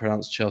Owen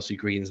pronounced Chelsea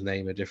Green's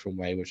name a different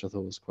way, which I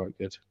thought was quite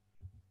good.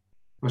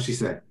 What'd she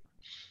say?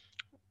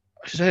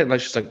 She said it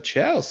like she's like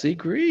Chelsea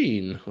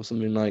Green or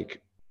something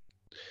like.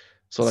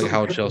 So like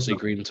how Chelsea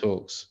Green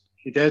talks.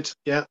 She did,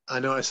 yeah. I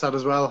noticed that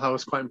as well. I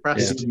was quite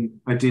impressed.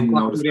 I didn't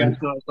notice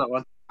that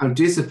one. I'm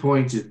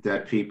disappointed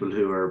that people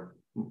who are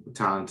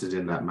talented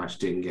in that match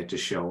didn't get to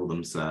show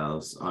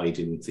themselves. I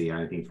didn't see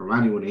anything from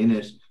anyone in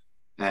it.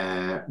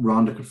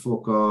 Ronda could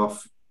fuck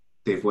off.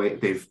 They've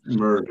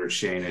murdered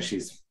Shayna.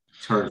 She's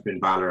turned Finn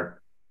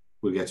Balor.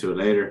 We'll get to it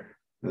later.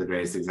 The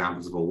greatest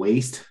examples of a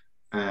waste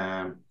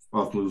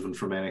of moving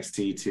from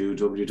NXT to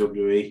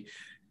WWE.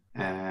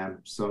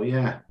 So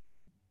yeah,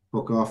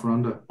 fuck off,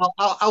 Ronda.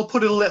 I'll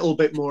put a little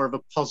bit more of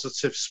a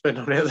positive spin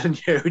on it than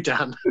you,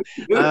 Dan.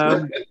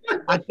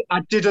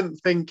 I didn't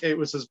think it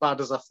was as bad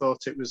as I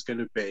thought it was going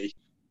to be.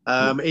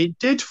 It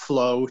did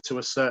flow to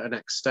a certain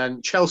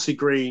extent. Chelsea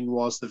Green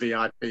was the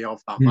VIP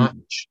of that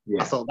match.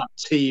 Yeah. I thought that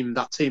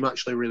team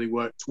actually really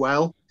worked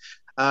well.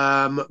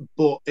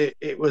 But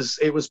it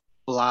was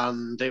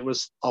bland, it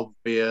was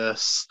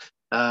obvious,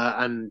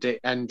 and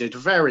it ended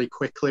very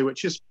quickly,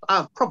 which is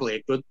probably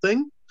a good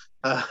thing.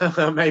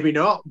 Maybe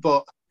not,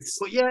 but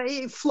yeah,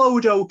 it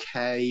flowed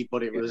okay,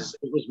 but it was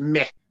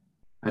meh.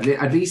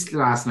 At least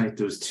last night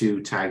there was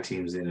 2 tag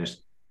teams in it.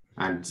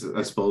 And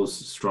I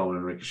suppose Strowman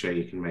and Ricochet,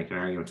 you can make an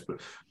argument,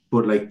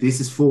 but like this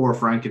is 4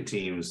 Franken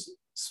teams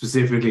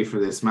specifically for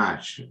this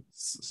match.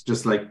 It's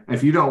just like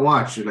if you don't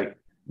watch, you're like,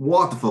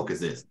 what the fuck is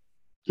this?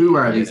 Who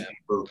are these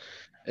people?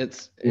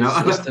 It's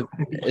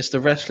the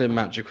wrestling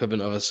match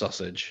equivalent of a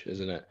sausage,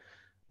 isn't it?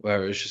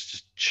 Where it's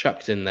just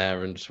chucked in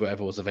there and just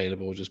whatever was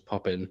available, just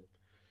pop in.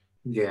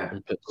 Yeah.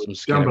 And put some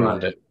skin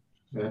around it.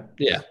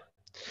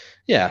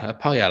 Yeah, a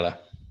paella.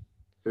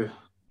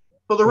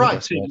 But the Yeah, right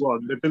that's team right.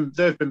 won.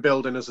 They've been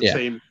building as a Yeah.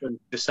 team in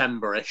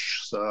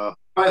December-ish. So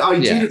I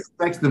Yeah. did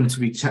expect them to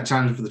be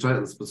challenging for the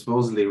titles, but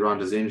supposedly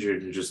Ronda's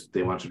injured and just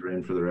they wanted her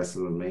in for the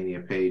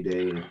WrestleMania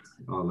payday and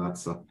all that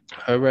stuff.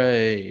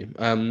 Hooray.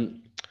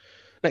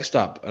 Next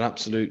up, an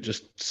absolute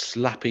just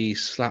slappy,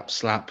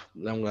 slap.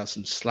 I'm got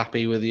some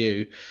slappy with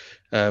you.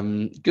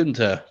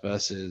 Gunther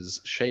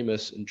versus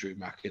Sheamus and Drew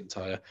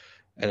McIntyre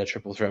in a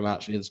triple threat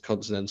match in the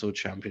Intercontinental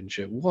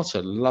Championship. What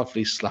a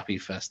lovely slappy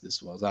fest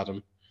this was,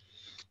 Adam.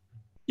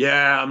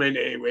 yeah, I mean,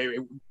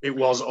 it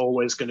was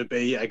always going to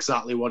be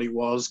exactly what it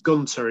was.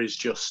 Gunther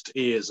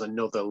is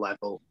another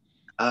level.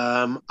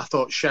 I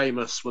thought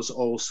Sheamus was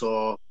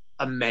also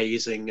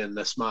amazing in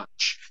this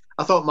match.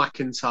 I thought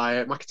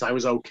McIntyre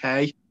was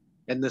okay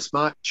in this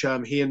match.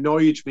 He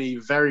annoyed me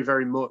very,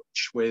 very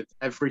much with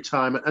every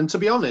time. And to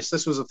be honest,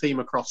 this was a theme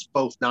across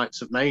both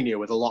nights of Mania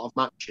with a lot of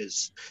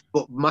matches.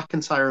 But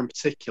McIntyre in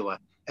particular,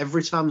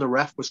 every time the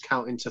ref was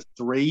counting to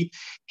 3,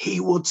 he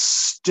would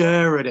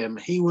stare at him.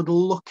 He would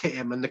look at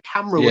him and the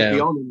camera would be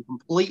on him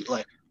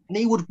completely. And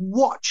he would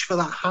watch for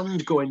that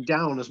hand going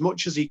down as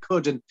much as he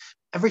could. And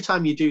every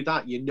time you do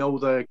that, you know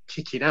they're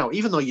kicking out,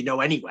 even though you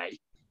know anyway.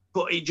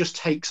 But it just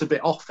takes a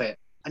bit off it.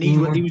 And he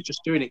was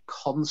just doing it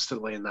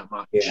constantly in that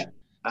match. Yeah.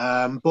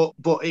 But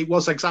it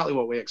was exactly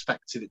what we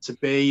expected it to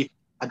be.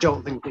 I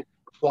don't think it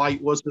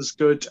quite was as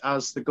good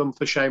as the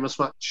Gunther Sheamus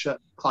match at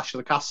Clash of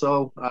the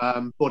Castle,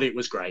 but it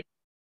was great.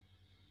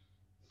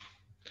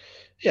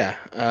 Yeah,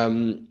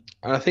 and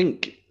I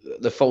think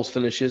the false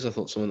finishes, I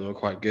thought some of them were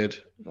quite good,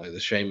 like the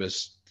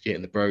Sheamus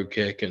getting the bro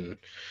kick, and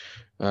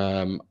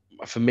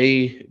for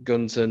me,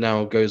 Gunther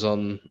now goes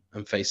on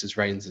and faces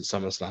Reigns at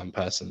SummerSlam.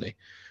 Personally,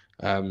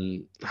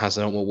 has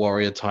an Ultimate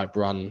Warrior type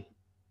run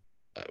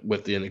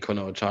with the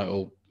Intercontinental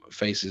title,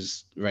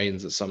 faces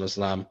Reigns at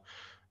SummerSlam,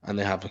 and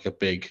they have like a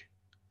big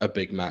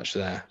match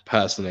there.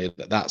 Personally,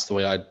 that's the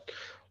way I'd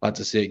like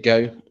to see it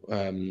go.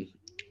 The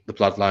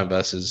Bloodline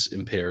versus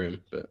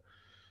Imperium, but.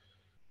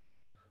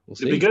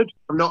 It'd be good.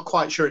 I'm not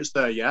quite sure it's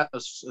there yet,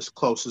 as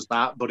close as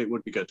that, but it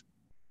would be good.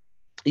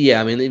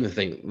 Yeah, I mean, even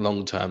think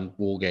long-term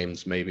War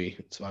Games, maybe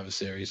Survivor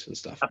Series and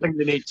stuff. I think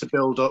they need to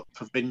build up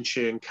for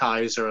Vinci and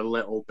Kaiser a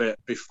little bit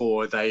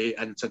before they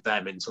enter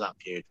them into that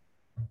feud.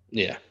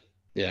 Yeah,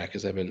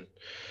 because they've been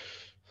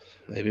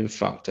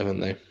fucked, haven't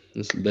they?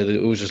 They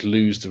always just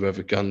lose to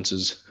whoever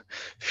Gunther's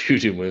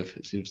feuding with.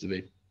 It seems to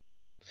be.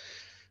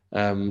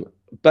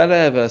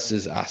 Belair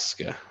versus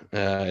Asuka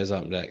is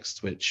up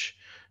next, which.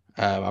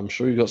 I'm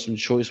sure you've got some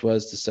choice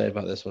words to say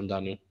about this one,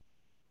 Daniel.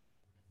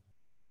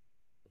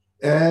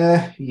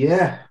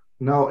 Yeah.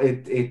 No,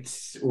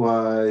 it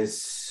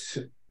was.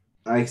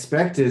 I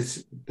expected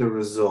the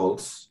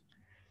results.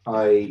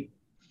 As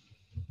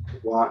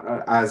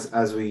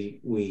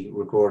we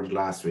recorded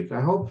last week.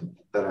 I hope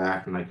that I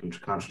act like I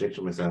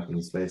contradicted myself in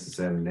the space of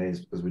 7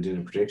 days because we did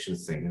a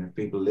predictions thing, and if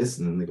people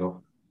listen and they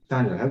go,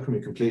 Daniel, how can we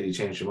completely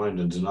change your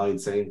mind and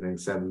denied saying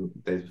things 7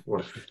 days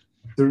before?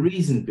 The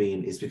reason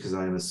being is because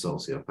I am a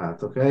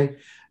sociopath, okay?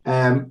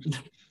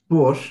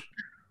 But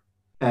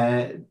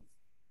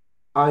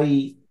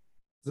I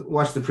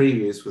watched the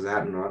previews because I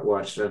hadn't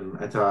watched them.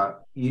 I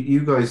thought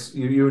you guys,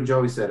 you and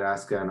Joey said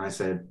Asuka, and I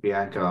said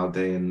Bianca all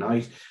day and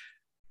night.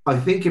 I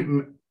think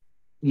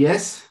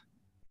yes.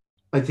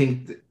 I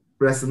think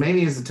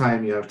WrestleMania is the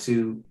time you have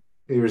 2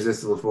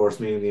 irresistible force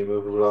meeting the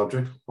immovable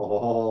object.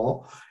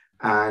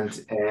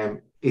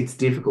 And it's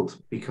difficult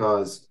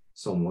because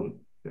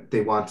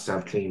they want to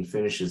have clean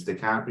finishes. They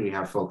can't really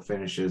have fuck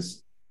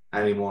finishes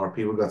anymore.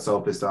 People got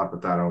so pissed off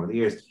at that over the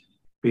years.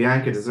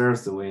 Bianca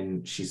deserves the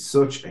win. She's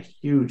such a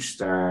huge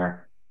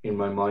star in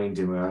my mind,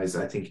 in my eyes.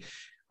 I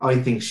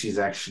think she's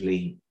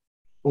actually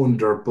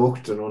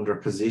underbooked and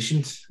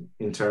underpositioned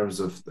in terms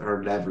of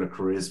her level of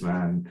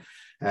charisma and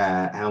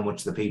how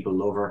much the people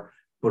love her.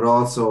 But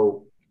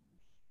also,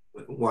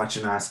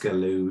 watching Asuka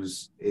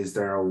lose, is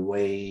there a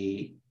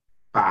way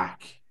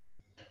back?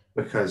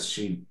 Because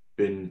she'd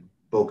been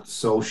booked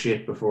so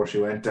shit before she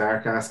went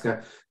dark,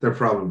 Asuka. There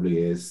probably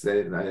is.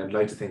 I'd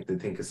like to think they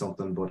think of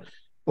something, but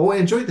I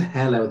enjoyed the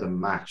hell out of the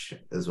match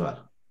as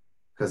well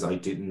because I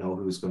didn't know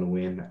who was going to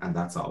win, and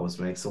that's always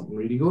makes something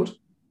really good.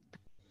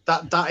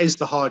 That is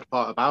the hard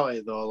part about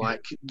it, though.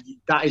 Like,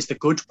 that is the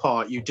good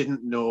part. You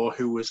didn't know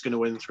who was going to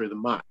win through the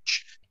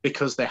match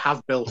because they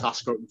have built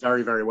Asuka up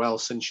very, very well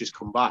since she's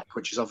come back,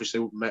 which is obviously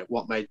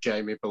what made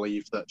Jamie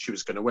believe that she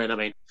was going to win. I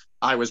mean,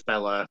 I was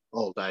Bella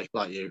all day,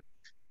 like you.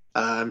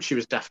 She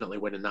was definitely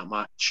winning that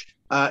match.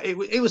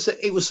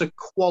 It was a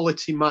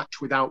quality match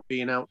without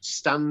being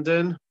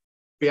outstanding.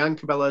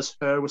 Bianca Belair's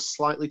hair was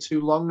slightly too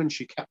long, and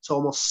she kept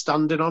almost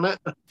standing on it.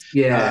 No.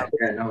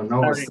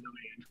 Very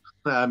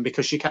annoying,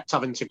 because she kept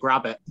having to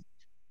grab it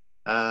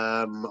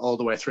all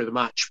the way through the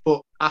match.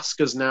 But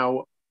Asuka's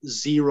now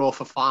 0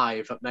 for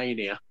 5 at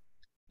Mania,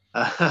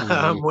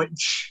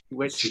 which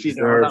you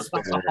know that's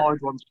a hard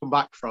one to come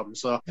back from.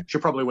 So she'll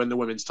probably win the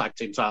women's tag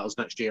team titles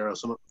next year or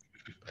something.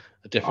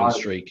 A different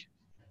streak.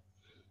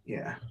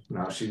 Yeah,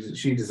 no,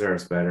 she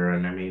deserves better,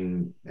 and I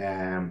mean,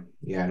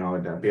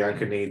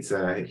 Bianca needs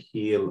a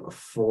heel, a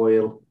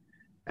foil.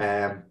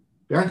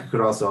 Bianca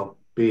could also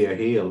be a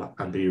heel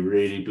and be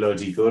really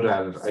bloody good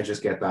at it. I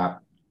just get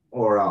that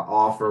aura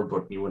off her,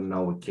 but you wouldn't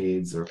know with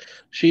kids or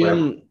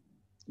whatever.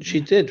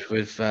 She did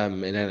with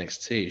in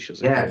NXT. She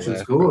was a Yeah, heel she was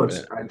there for a good.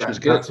 bit. She was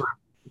good.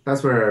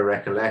 That's where I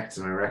recollect,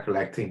 and I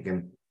recollect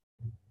thinking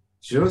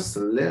just a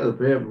little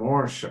bit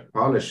more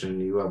polish,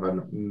 and you have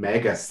a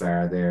mega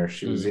star there.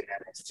 She was in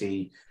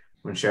NXT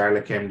when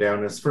Charlotte came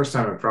down. It's the first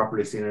time I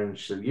properly seen her, and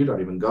she said, "You don't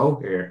even go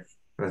here."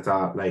 And I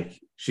thought, like,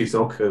 she's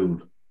so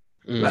cool.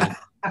 So,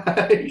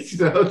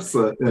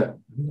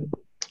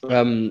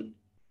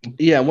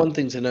 yeah. One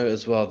thing to note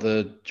as well: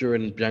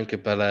 during Bianca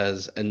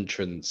Belair's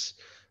entrance,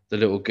 the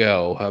little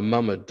girl, her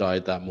mum had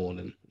died that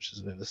morning, which is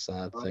a bit of a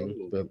sad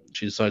thing, but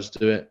she decided to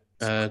do it,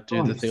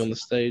 do the thing on the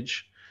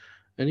stage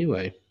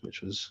anyway,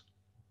 which was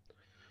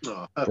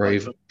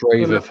brave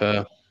of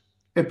her.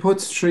 It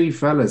puts three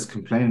fellas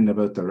complaining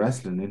about the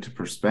wrestling into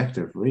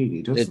perspective,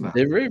 really, doesn't it?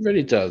 It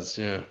really does,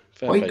 yeah.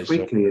 Quite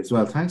quickly as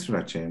well. Thanks for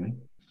that, Jamie.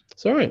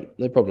 It's all right,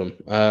 no problem.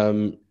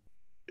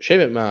 Shane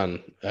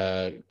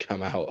McMahon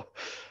come out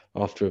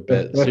after a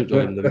bit. Snoop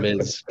Dogg and The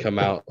Miz come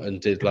out and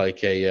did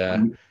like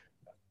a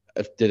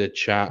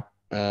chat.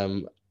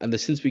 And they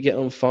seem to be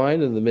getting on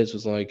fine. And The Miz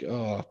was like,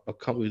 "Oh, I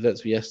can't believe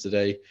that's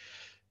yesterday."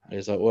 And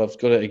he's like, "Well, I've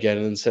got it again,"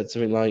 and then said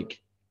something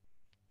like,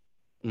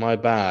 "My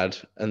bad,"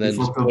 and then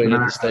just pointed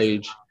at the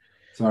stage.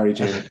 Sorry,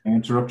 Jamie, I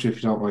interrupt you if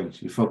you don't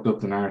mind. You fucked up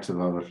the narrative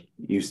of it.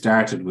 You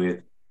started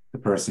with the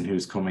person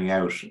who's coming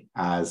out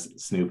as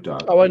Snoop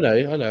Dogg. Oh, I know.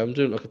 I'm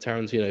doing like a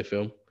Tarantino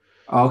film.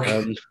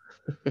 Okay.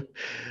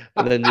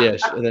 And then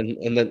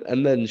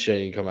and then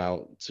Shane come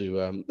out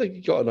to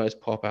he got a nice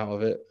pop out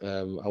of it.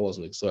 I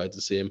wasn't excited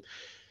to see him.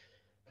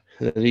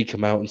 And then he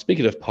come out, and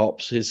speaking of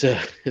pops, his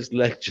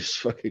leg just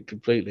fucking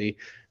completely,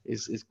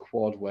 his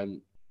quad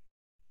went.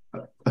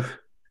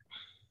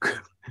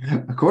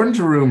 According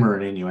to rumor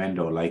and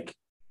innuendo, like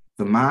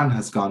the man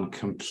has gone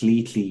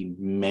completely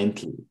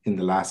mental in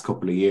the last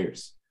couple of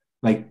years.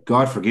 Like,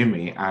 God forgive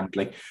me, and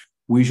like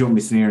we shouldn't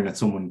be sneering at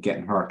someone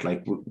getting hurt.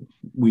 Like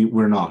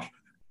we're not.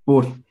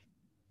 But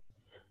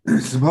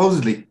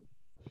supposedly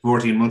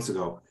 14 months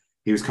ago,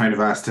 he was kind of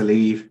asked to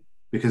leave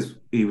because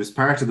he was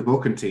part of the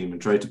booking team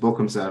and tried to book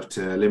himself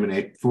to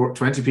eliminate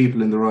 20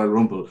 people in the Royal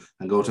Rumble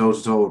and go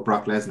toe-to-toe with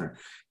Brock Lesnar.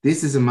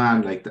 This is a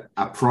man like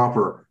a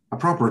proper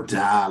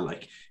dad.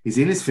 Like, he's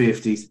in his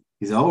 50s,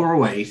 he's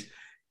overweight,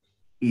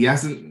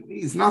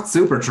 he's not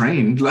super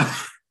trained. Like,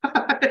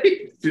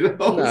 you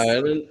know?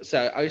 No,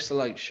 so I used to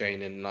like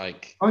Shane in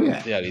like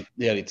the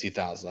early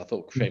 2000s. I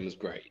thought Shane was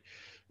great.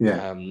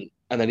 Yeah.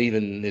 And then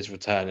even his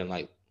return in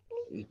like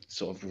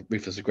sort of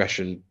Ruthless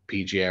Aggression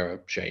PG era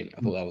Shane, I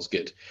thought that was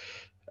good.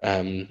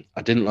 I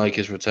didn't like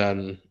his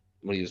return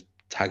when he was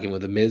tagging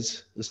with the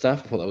Miz and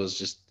stuff. I thought that was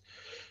just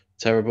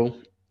terrible.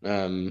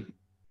 And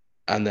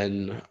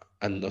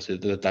also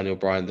the Daniel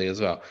Bryan thing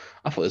as well.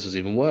 I thought this was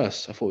even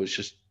worse. I thought it was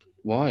just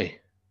why.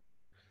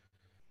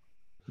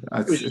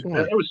 It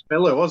was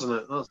filler,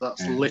 wasn't it?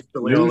 That's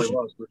literally all it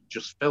was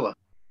just filler.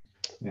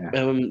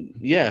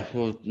 Yeah.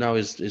 Well, now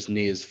his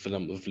knee is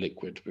filled up with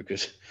liquid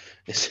because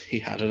he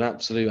had an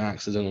absolute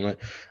accident on it,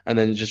 and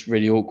then just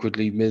really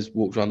awkwardly, Miz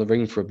walked around the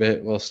ring for a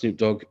bit while Snoop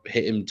Dogg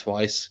hit him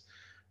twice,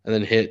 and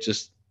then hit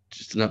just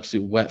an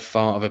absolute wet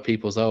fart of a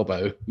people's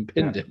elbow and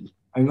pinned him.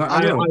 I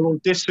will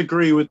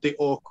disagree with the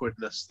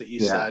awkwardness that you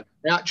said.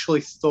 I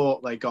actually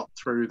thought they got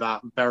through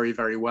that very,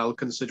 very well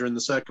considering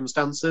the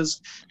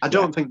circumstances. I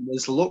don't think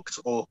Miz looked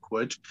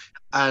awkward,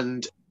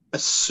 and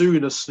as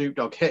soon as Snoop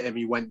Dogg hit him,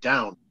 he went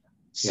down.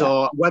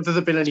 So whether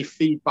there'd been any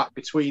feedback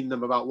between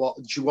them about what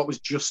was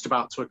just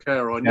about to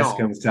occur or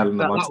Jessica not, was telling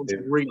them that was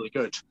really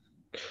good.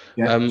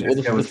 Yeah,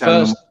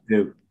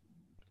 the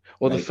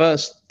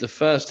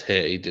first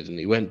hit he didn't.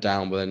 He went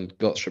down, but then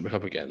got straight back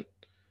up again.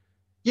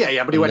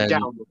 Yeah, but he went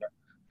down with it.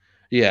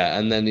 Yeah,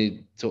 and then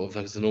he sort of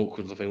has an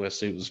awkward thing where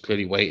Snoop was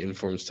clearly waiting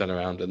for him to turn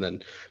around, and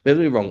then, don't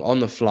get me wrong, on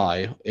the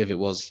fly, if it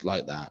was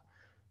like that,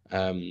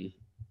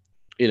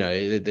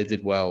 they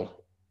did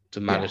well to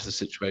manage the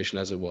situation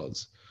as it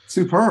was.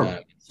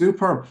 Superb.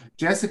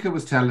 Jessica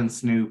was telling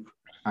Snoop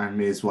and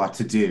Miz what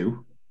to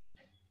do.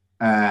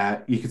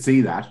 You could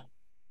see that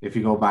if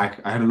you go back.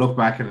 I had a look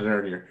back at it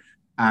earlier,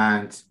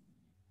 and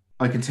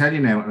I can tell you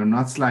now, and I'm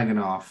not slagging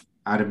off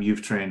Adam,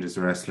 you've trained as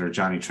a wrestler,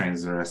 Johnny trains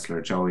as a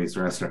wrestler, Joey is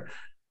a wrestler.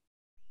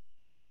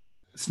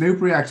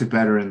 Snoop reacted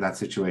better in that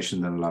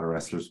situation than a lot of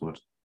wrestlers would.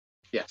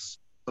 Yes,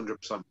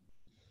 100%.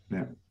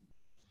 Yeah.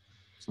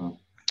 So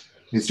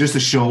he's just a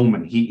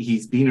showman.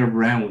 He's been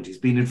around. He's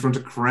been in front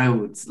of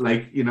crowds.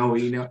 Like,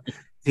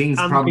 things.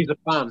 And probably, he's a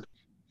fan.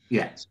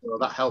 Yeah. So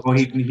that helps. Well,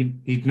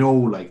 he'd know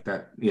like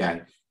that.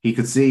 Yeah. He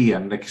could see,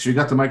 and like, you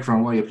got the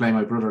microphone, why you play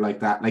my brother like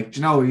that? Like,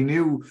 he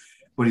knew,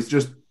 but he's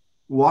just,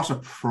 what a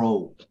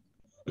pro,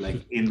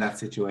 like, in that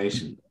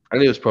situation.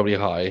 And he was probably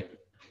high.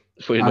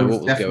 So you know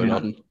what was going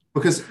on.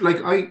 Because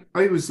like I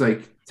was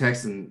like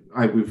texting,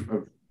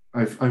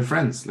 I've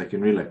friends like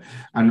in real life,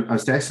 and I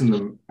was texting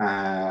them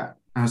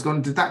I was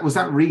going, was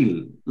that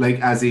real? Like,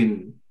 as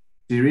in,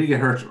 did he really get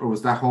hurt, or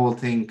was that whole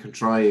thing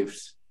contrived?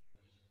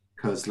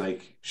 Because,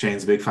 like,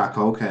 Shane's a big fat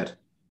cokehead.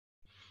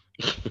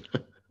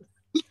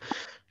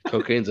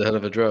 Cocaine's a hell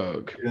of a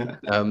drug. Yeah.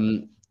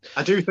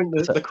 I do think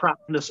that the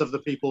crapness of the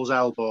people's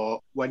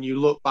elbow, when you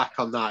look back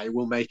on that, it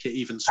will make it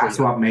even sweeter. That's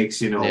what makes,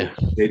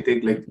 they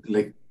think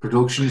like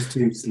production's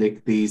too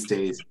slick these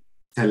days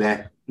to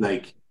let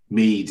like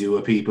me do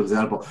a people's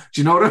elbow.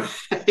 Do you know what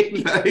I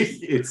mean? Like,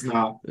 it's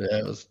not. Yeah,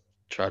 it was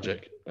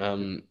tragic.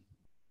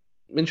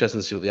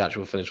 Interesting to see what the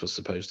actual finish was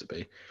supposed to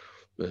be.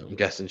 I'm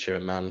guessing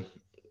Sharon Man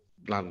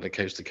landed a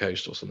coast to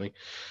coast or something.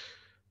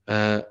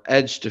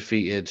 Edge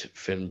defeated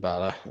Finn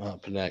Balor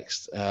up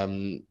next.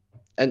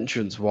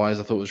 Entrance wise,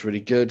 I thought it was really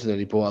good. And then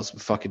he brought out some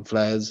fucking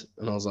flares,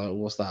 and I was like,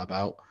 "What's that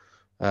about?"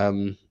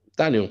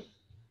 Daniel,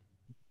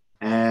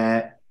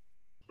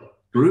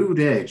 Brood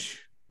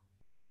Edge,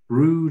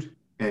 BROOD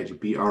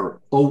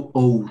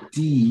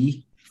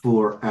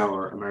for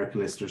our American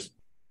listeners,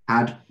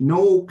 had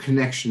no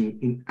connection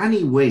in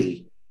any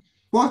way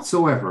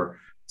whatsoever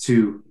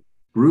to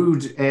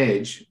Brood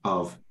Edge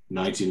of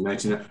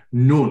 1999.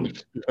 None.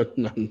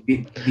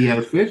 The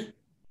outfit,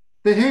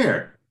 the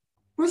hair.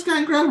 What's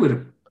Gangrel with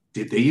him?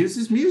 Did they use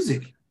his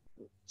music?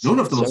 None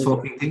of those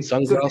fucking things.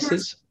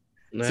 Sunglasses?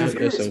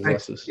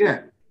 Sunglasses.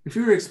 Yeah. If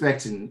you were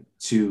expecting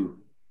to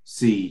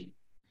see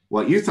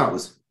what you thought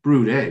was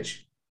Brood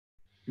Edge,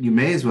 you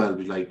may as well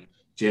be like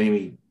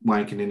Jamie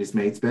wanking in his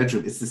mate's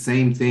bedroom. It's the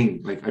same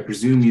thing. Like, I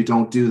presume you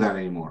don't do that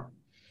anymore.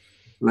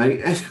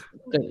 Like,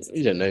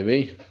 you don't know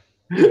me.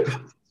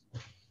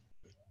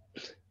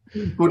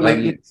 But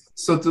like,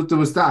 so there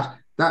was that,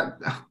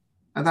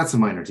 and that's a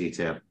minor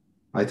detail.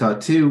 I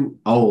thought two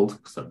old,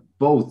 so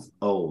both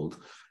old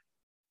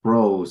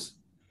pros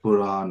put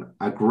on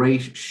a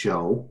great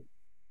show.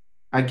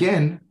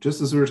 Again,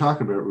 just as we were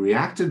talking about,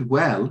 reacted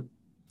well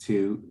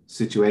to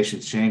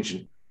situations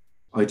changing.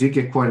 I did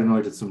get quite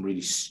annoyed at some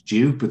really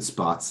stupid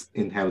spots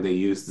in how they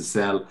used the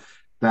cell.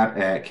 That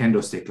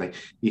kendo stick, like,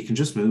 you can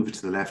just move it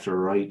to the left or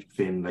right,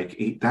 Finn.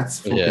 Like, that's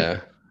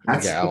fucking,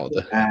 that's get out of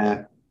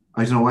there.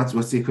 I don't know what's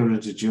the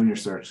equivalent to junior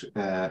cert,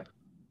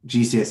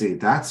 GCSE.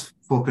 That's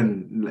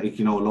fucking, like,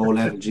 low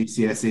level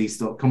GCSE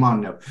stuff. Come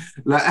on now,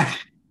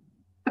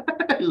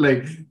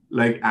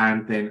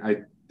 and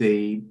then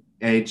the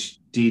Edge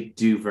did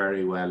do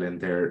very well in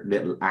their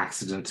little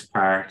accident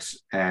part,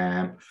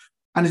 and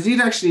it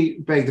did actually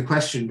beg the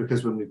question,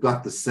 because when we've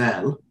got the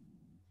cell,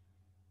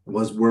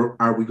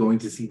 are we going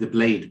to see the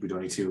blade with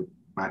only 2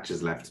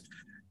 matches left?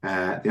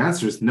 The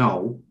answer is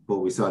no, but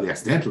we saw the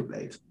accidental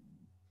blade.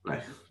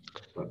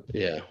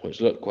 Which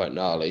looked quite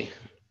gnarly.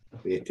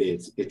 It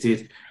did.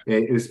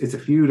 It's a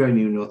feud I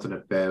knew nothing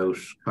about,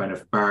 kind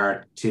of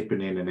Bar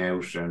tipping in and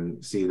out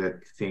and see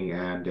that thing.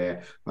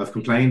 And I've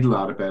complained a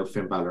lot about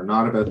Finn Balor,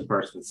 not about the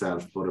person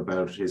itself, but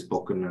about his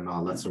booking and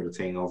all that sort of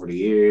thing over the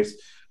years.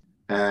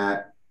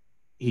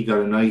 He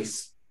got a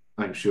nice,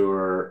 I'm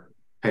sure,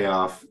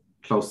 payoff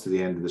close to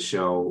the end of the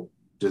show.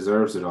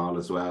 Deserves it all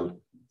as well.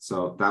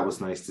 So that was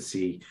nice to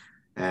see.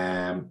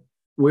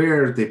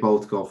 Where they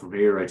both go from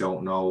here, I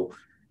don't know.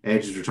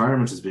 Edge's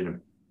retirement has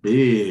been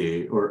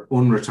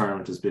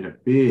unretirement has been a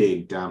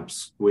big damp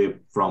squib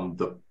from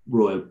the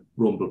Royal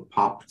Rumble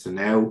pop to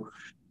now.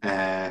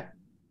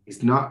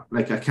 He's not,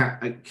 like,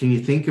 can you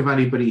think of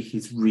anybody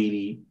he's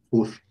really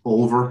put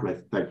over,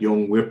 like that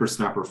young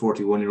whippersnapper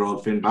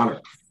 41-year-old Finn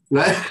Balor?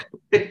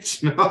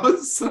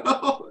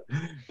 So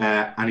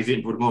and he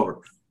didn't put him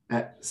over.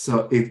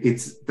 So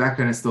it's that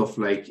kind of stuff,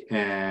 like,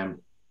 that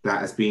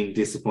has been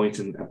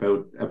disappointing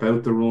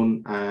about the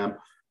run.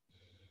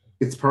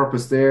 Its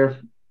purpose there,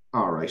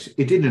 all right.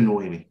 It didn't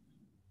annoy me,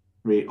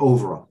 really,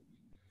 overall.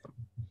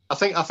 I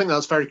think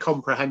that's very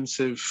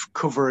comprehensive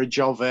coverage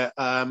of it.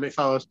 If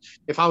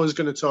I was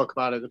going to talk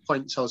about it, the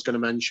points I was going to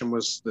mention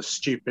was the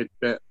stupid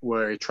bit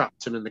where he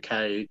trapped him in the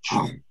cage,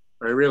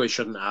 where he really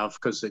shouldn't have,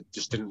 because it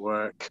just didn't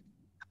work.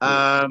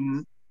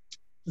 The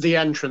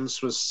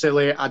entrance was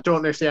silly. I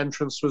don't know if the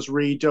entrance was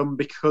redone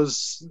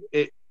because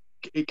it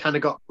kind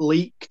of got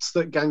leaked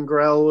that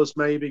Gangrel was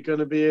maybe going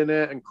to be in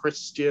it and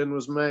Christian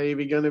was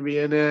maybe going to be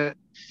in it.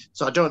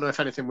 So I don't know if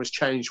anything was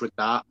changed with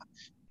that.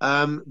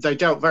 They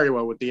dealt very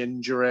well with the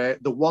injury.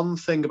 The one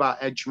thing about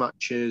Edge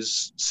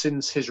matches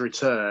since his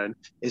return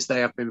is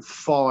they have been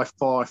far,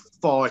 far,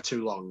 far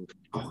too long.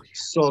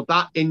 So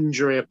that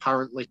injury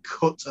apparently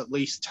cut at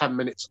least 10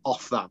 minutes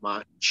off that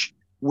match,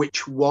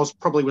 which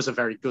probably was a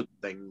very good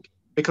thing.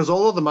 Because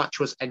although the match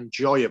was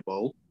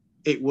enjoyable,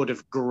 it would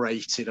have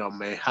grated on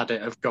me had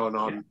it have gone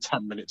on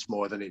 10 minutes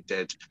more than it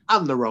did.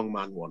 And the wrong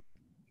man won.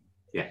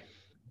 Yeah.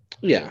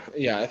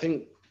 I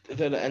think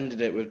then it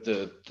ended it with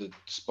the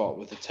spot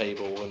with the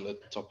table and the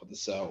top of the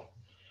cell.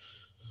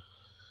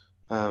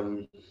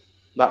 That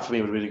for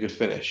me would have been a good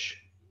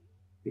finish.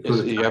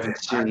 Because you haven't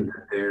seen it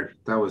there.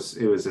 It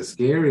was a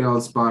scary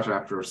old spot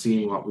after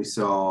seeing what we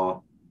saw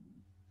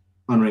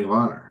on Ring of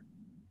Honor.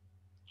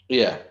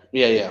 Yeah.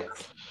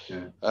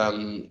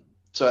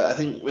 So I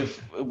think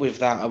with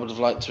that, I would have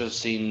liked to have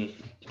seen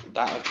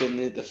that have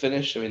been the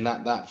finish. I mean,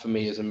 that for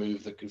me is a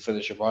move that can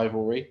finish a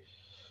rivalry.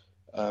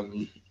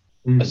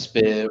 A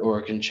spear or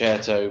a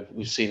concerto,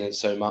 we've seen it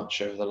so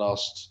much over the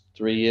last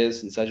 3 years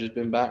since Edge has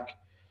been back.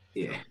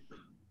 Yeah.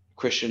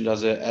 Christian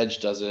does it, Edge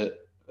does it,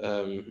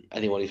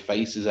 anyone who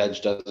faces Edge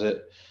does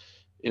it.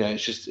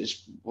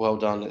 It's well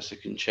done. It's a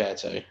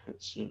concerto.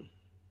 It's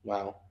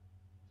wow.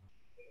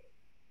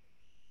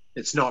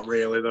 It's not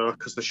really though,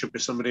 because there should be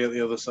somebody at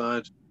the other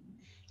side.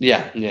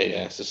 Yeah.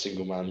 It's a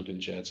single man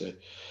concerto.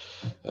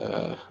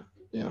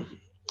 Yeah.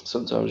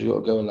 Sometimes you got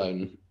to go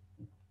alone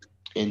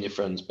in your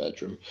friend's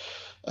bedroom.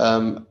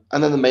 And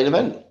then the main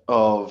event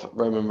of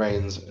Roman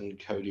Reigns and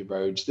Cody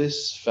Rhodes.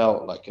 This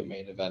felt like a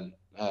main event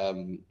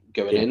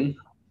going in.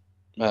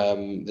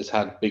 This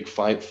had big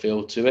fight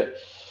feel to it.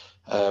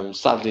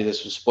 Sadly,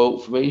 this was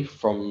spoilt for me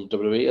from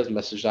WWE, as I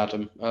messaged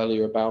Adam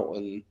earlier about,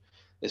 and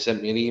they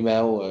sent me an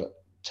email at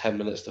 10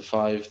 minutes to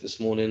 5 this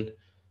morning,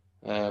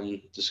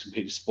 just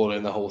completely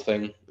spoiling the whole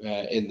thing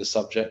in the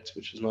subject,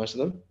 which was nice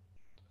of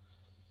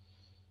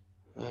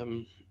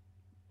them.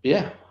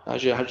 Yeah, how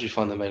did you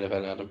find the main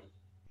event, Adam?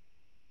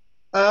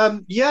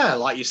 Yeah,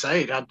 like you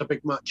say, it had the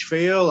big match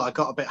feel. I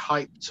got a bit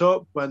hyped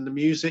up when the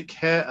music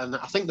hit, and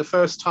I think the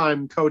first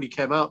time Cody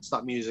came out to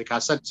that music, I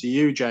said to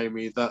you,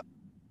 Jamie, that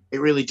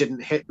it really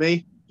didn't hit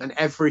me, and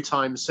every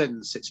time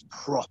since, it's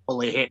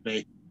properly hit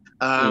me.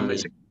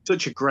 It's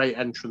such a great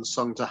entrance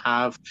song to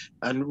have,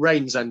 and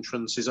Reigns'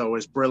 entrance is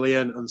always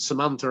brilliant, and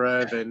Samantha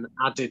Irvin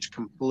added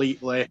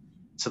completely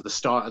to the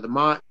start of the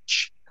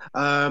match.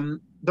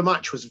 The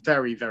match was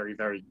very, very,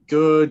 very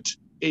good.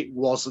 It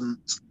wasn't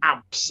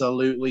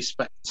absolutely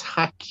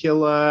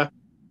spectacular,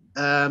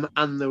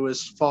 and there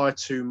was far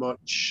too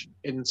much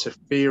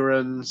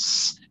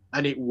interference,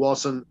 and it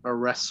wasn't a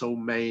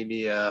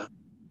WrestleMania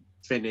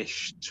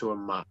finish to a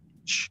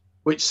match,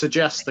 which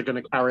suggests they're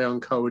going to carry on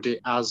Cody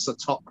as a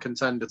top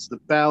contender to the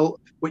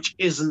belt, which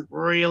isn't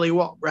really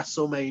what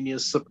WrestleMania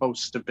is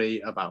supposed to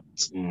be about.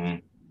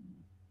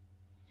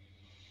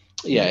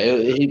 Yeah,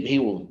 he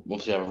will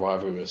obviously have a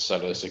rivalry with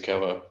Solo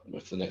Sikoa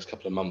for the next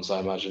couple of months, I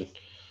imagine.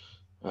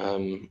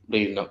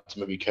 Leading up to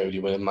maybe Cody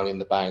winning Money in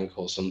the Bank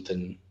or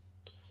something,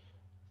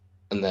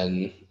 and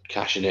then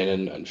cashing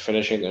in and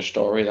finishing the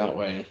story that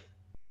way.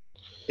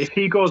 If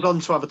he goes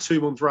on to have a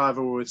 2-month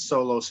rivalry with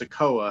Solo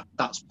Sikoa,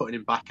 that's putting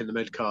him back in the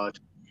mid-card.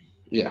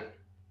 Yeah.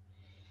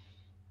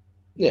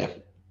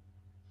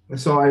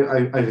 So I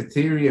have a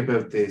theory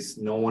about this,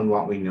 knowing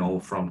what we know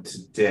from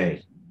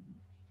today.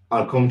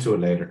 I'll come to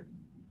it later.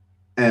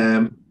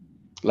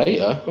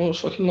 Later? How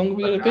fucking long are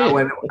we going to be?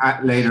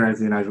 Later,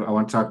 as in, I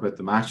want to talk about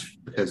the match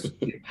because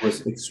it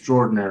was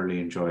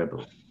extraordinarily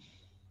enjoyable.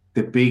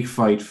 The big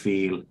fight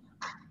feel.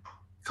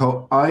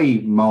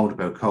 I moan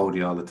about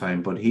Cody all the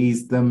time, but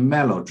he's the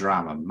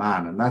melodrama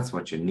man, and that's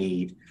what you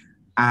need.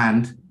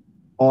 And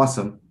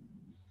awesome.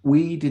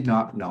 We did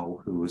not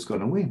know who was going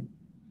to win,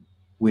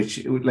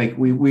 which like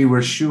we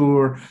were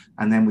sure,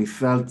 and then we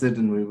felt it,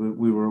 and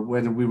we were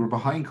whether we were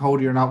behind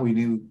Cody or not, we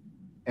knew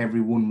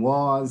everyone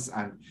was,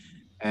 and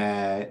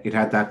it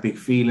had that big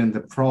feeling. The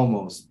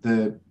promos,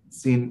 the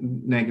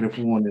scene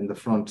 -1 in the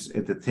front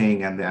at the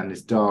thing, and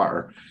his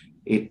daughter,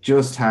 it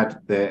just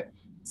had the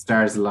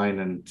stars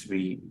aligning to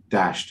be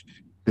dashed.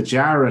 The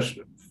Jarrett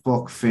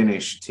fuck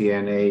finish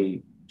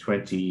TNA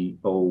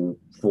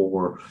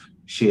 2004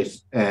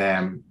 shit.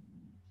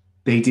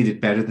 They did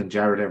it better than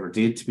Jarrett ever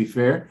did, to be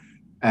fair.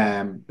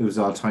 It was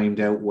all timed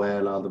out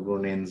well, all the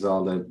run-ins,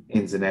 all the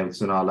ins and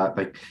outs and all that.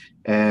 Like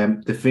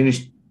the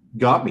finish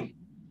got me.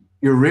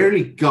 You're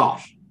rarely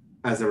got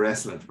as a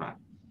wrestling fan.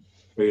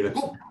 Where you're like,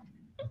 oh,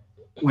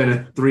 when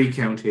a 3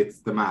 count hits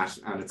the mat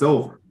and it's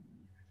over.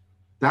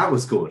 That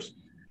was good.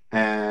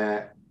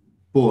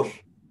 But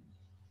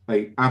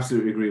I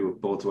absolutely agree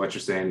with both of what you're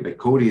saying. Like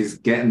Cody is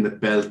getting the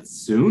belt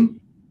soon.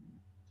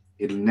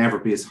 It'll never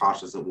be as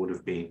hot as it would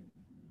have been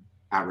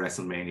at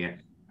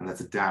WrestleMania, and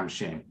that's a damn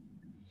shame.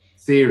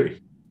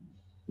 Theory,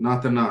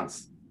 not the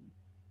nonce.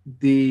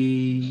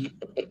 The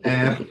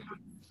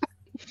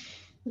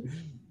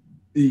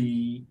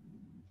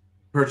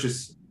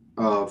purchase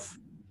of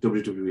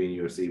WWE and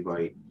UFC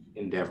by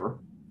Endeavor.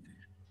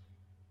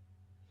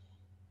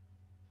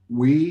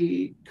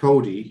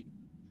 Cody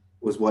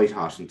was white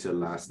hot until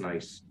last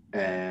night.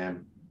 I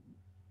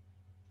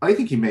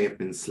think he may have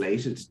been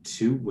slated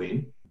to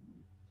win,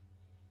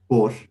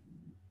 but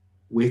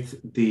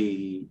with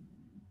the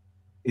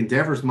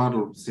Endeavor's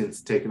model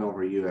since taking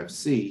over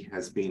UFC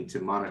has been to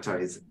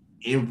monetize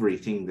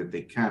everything that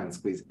they can and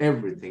squeeze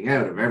everything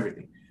out of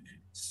everything.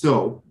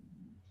 So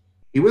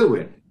he will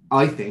win,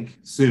 I think,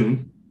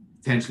 soon,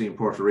 potentially in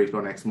Puerto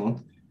Rico next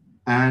month.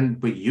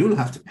 But you'll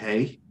have to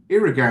pay,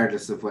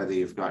 irregardless of whether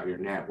you've got your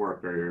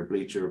network or your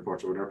Bleacher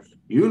Report or whatever,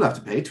 you'll have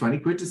to pay 20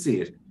 quid to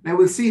see it. Now,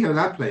 we'll see how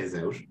that plays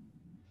out.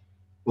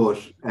 But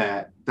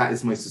that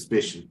is my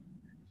suspicion,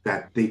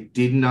 that they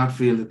did not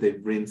feel that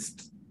they've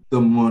rinsed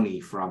the money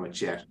from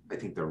it yet. I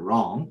think they're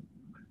wrong,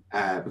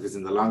 because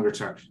in the longer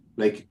term,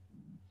 like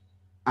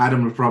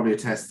Adam will probably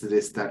attest to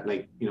this, that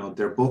like, you know,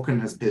 their booking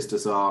has pissed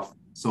us off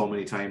so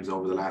many times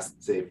over the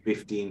last, say,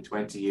 15,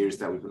 20 years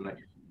that we've been like,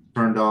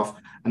 turned off,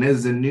 and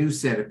there's a new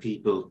set of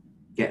people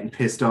getting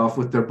pissed off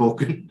with their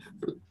booking.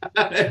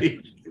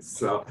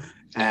 So,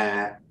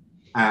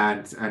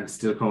 and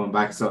still coming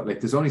back. So, like,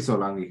 there's only so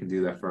long you can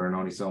do that for, and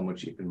only so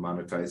much you can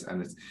monetize.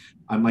 And it's,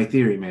 my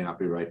theory may not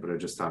be right, but I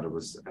just thought it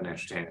was an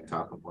entertaining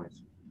talking point.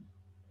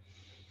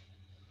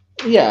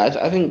 Yeah,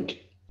 I think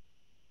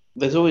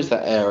there's always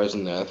that air,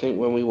 isn't there? I think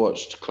when we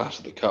watched Clash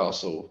of the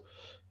Castle,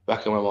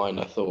 back in my mind,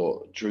 I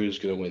thought Drew's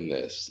going to win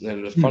this. And then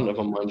in the front of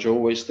my mind, you're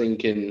always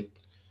thinking,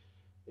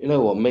 you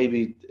know what,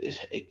 maybe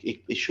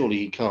surely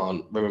he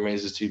can't. Roman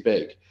Reigns is too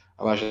big.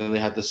 I imagine they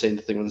had the same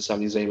thing with the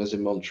Sami Zayn as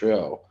in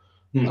Montreal.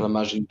 And I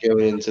imagine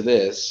going into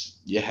this,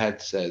 your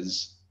head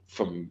says,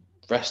 from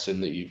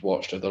wrestling that you've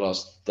watched over the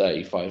last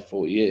 35,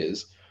 40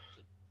 years,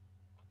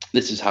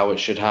 this is how it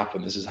should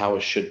happen. This is how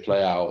it should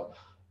play out.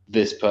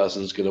 This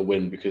person's going to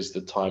win because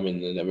the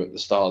timing and the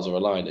stars are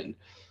aligning.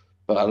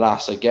 But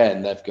alas,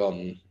 again, they've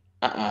gone,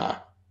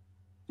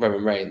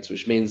 Roman Reigns,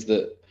 which means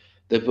that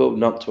they're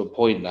building up to a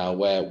point now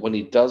where when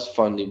he does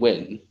finally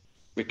win,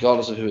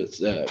 regardless of who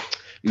it's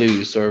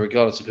lose or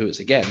regardless of who it's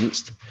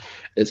against,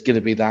 it's going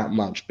to be that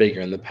much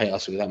bigger and the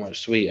payoff's going to be that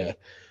much sweeter.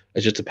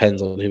 It just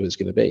depends on who it's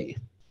going to be.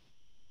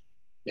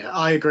 Yeah,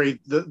 I agree.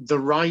 The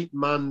right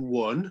man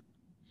won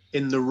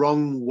in the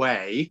wrong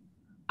way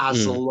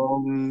as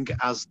long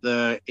as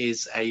there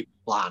is a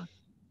plan.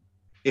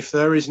 If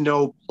there is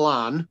no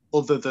plan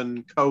other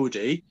than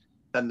Cody,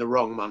 then the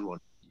wrong man won.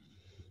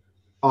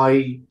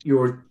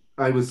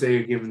 I would say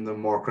you're giving them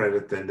more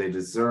credit than they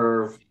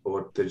deserve,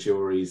 but the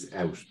jury's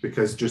out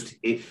because just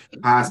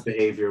past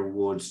behavior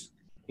would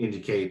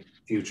indicate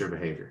future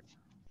behavior.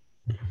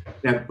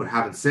 Now, but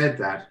having said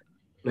that,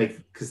 like,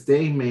 because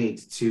they made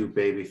two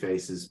baby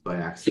faces by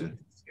accident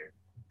this year,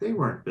 they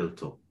weren't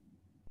built up.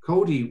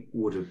 Cody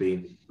would have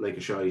been like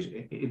a shot.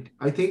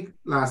 I think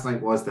last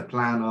night was the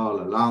plan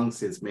all along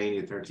since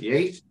Mania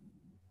 38,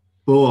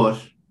 but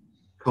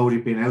Cody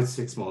being out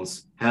 6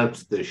 months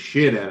helped the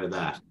shit out of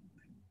that.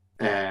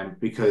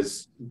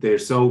 Because they're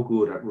so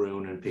good at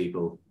ruining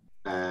people.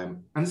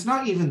 And it's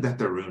not even that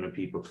they're ruining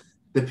people.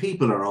 The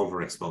people are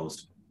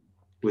overexposed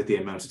with the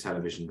amount of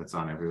television that's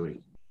on every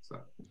week.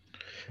 So,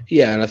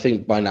 yeah, and I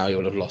think by now you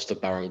would have lost to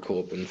Baron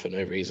Corbin for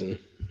no reason.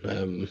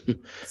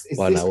 it's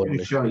by this now, kind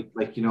of shite.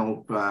 Like, you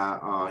know,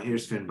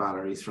 here's Finn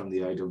Balor. He's from the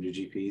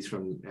IWGP. He's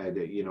from,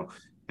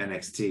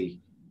 NXT.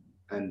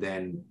 And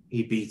then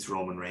he beats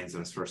Roman Reigns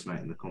on his first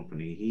night in the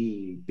company.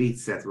 He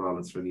beats Seth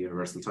Rollins for the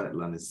Universal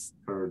title on his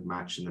third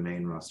match in the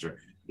main roster.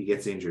 He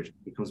gets injured.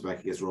 He comes back.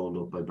 He gets rolled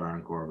up by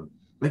Baron Corbin.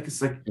 Like,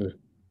 it's like,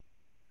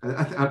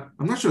 I'm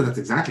not sure that's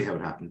exactly how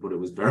it happened, but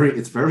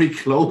it's very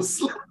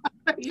close.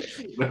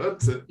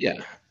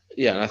 Yeah.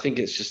 And I think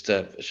it's just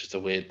a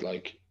weird,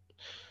 like,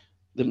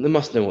 they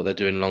must know what they're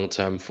doing long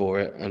term for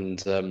it,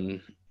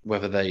 and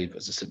whether they,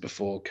 as I said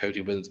before,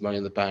 Cody wins Money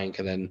in the Bank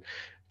and then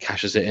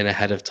cashes it in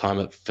ahead of time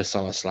for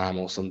SummerSlam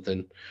or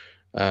something.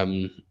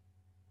 That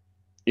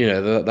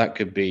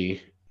could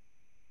be.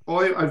 Oh,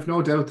 I've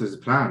no doubt there's a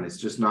plan. It's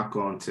just not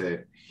going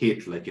to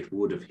hit like it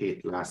would have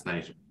hit last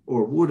night,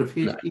 or would have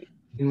hit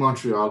in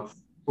Montreal,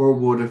 or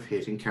would have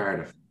hit in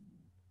Cardiff.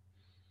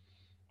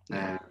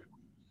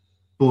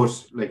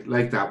 But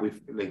like that, we've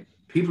like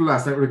people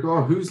last night were like,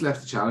 "Oh, who's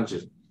left to challenge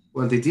it?"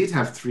 Well, they did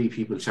have 3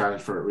 people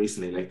challenge for it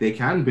recently. Like, they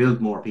can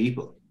build more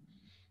people,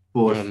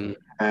 but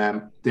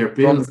their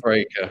builds.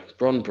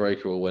 Bron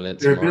Breakker will win it.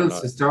 Their builds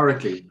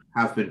historically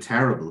have been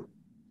terrible,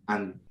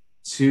 and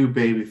 2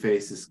 baby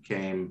faces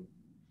came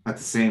at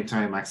the same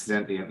time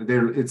accidentally, and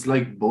it's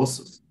like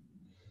buses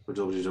for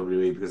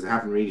WWE because they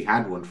haven't really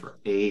had one for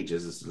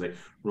ages. It's like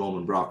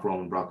Roman Brock.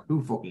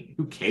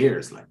 Who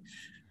cares? Like,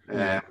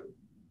 and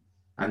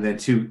then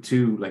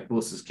two like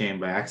buses came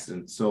by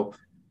accident. So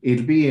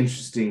it'll be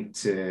interesting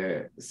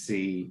to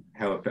see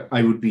how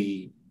I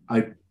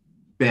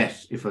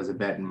bet if I was a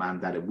betting man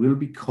that it will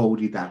be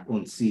Cody that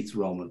unseats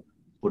Roman,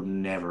 would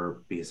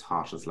never be as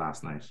hot as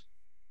last night.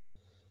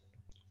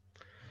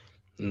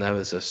 And there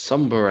was a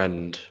somber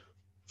end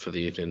for the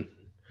evening.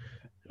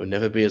 It would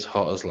never be as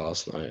hot as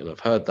last night, and I've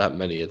heard that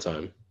many a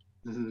time.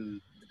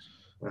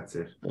 That's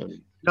it.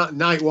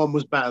 Night 1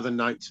 was better than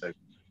night 2.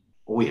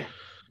 Oh yeah.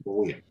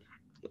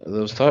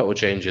 There was title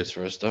changes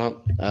for a start.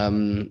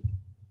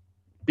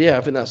 Yeah,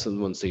 I think that's the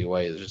one thing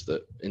away. It's just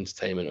that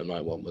entertainment on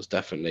night 1 was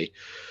definitely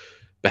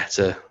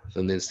better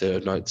than the instead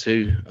of night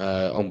 2.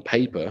 On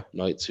paper,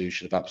 night 2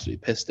 should have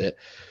absolutely pissed it,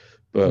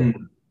 but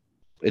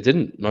it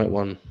didn't. Night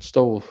 1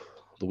 stole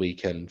the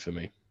weekend for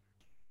me.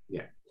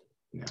 Yeah.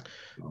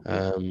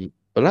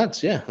 But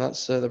lads,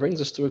 that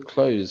brings us to a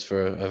close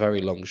for a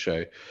very long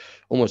show,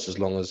 almost as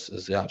long as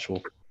the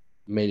actual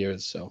Mania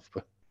itself.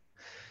 But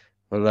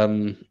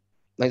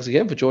thanks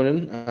again for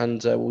joining,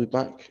 and we'll be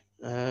back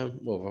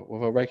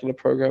with our regular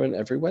programming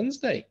every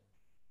Wednesday.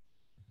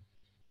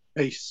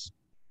 Peace.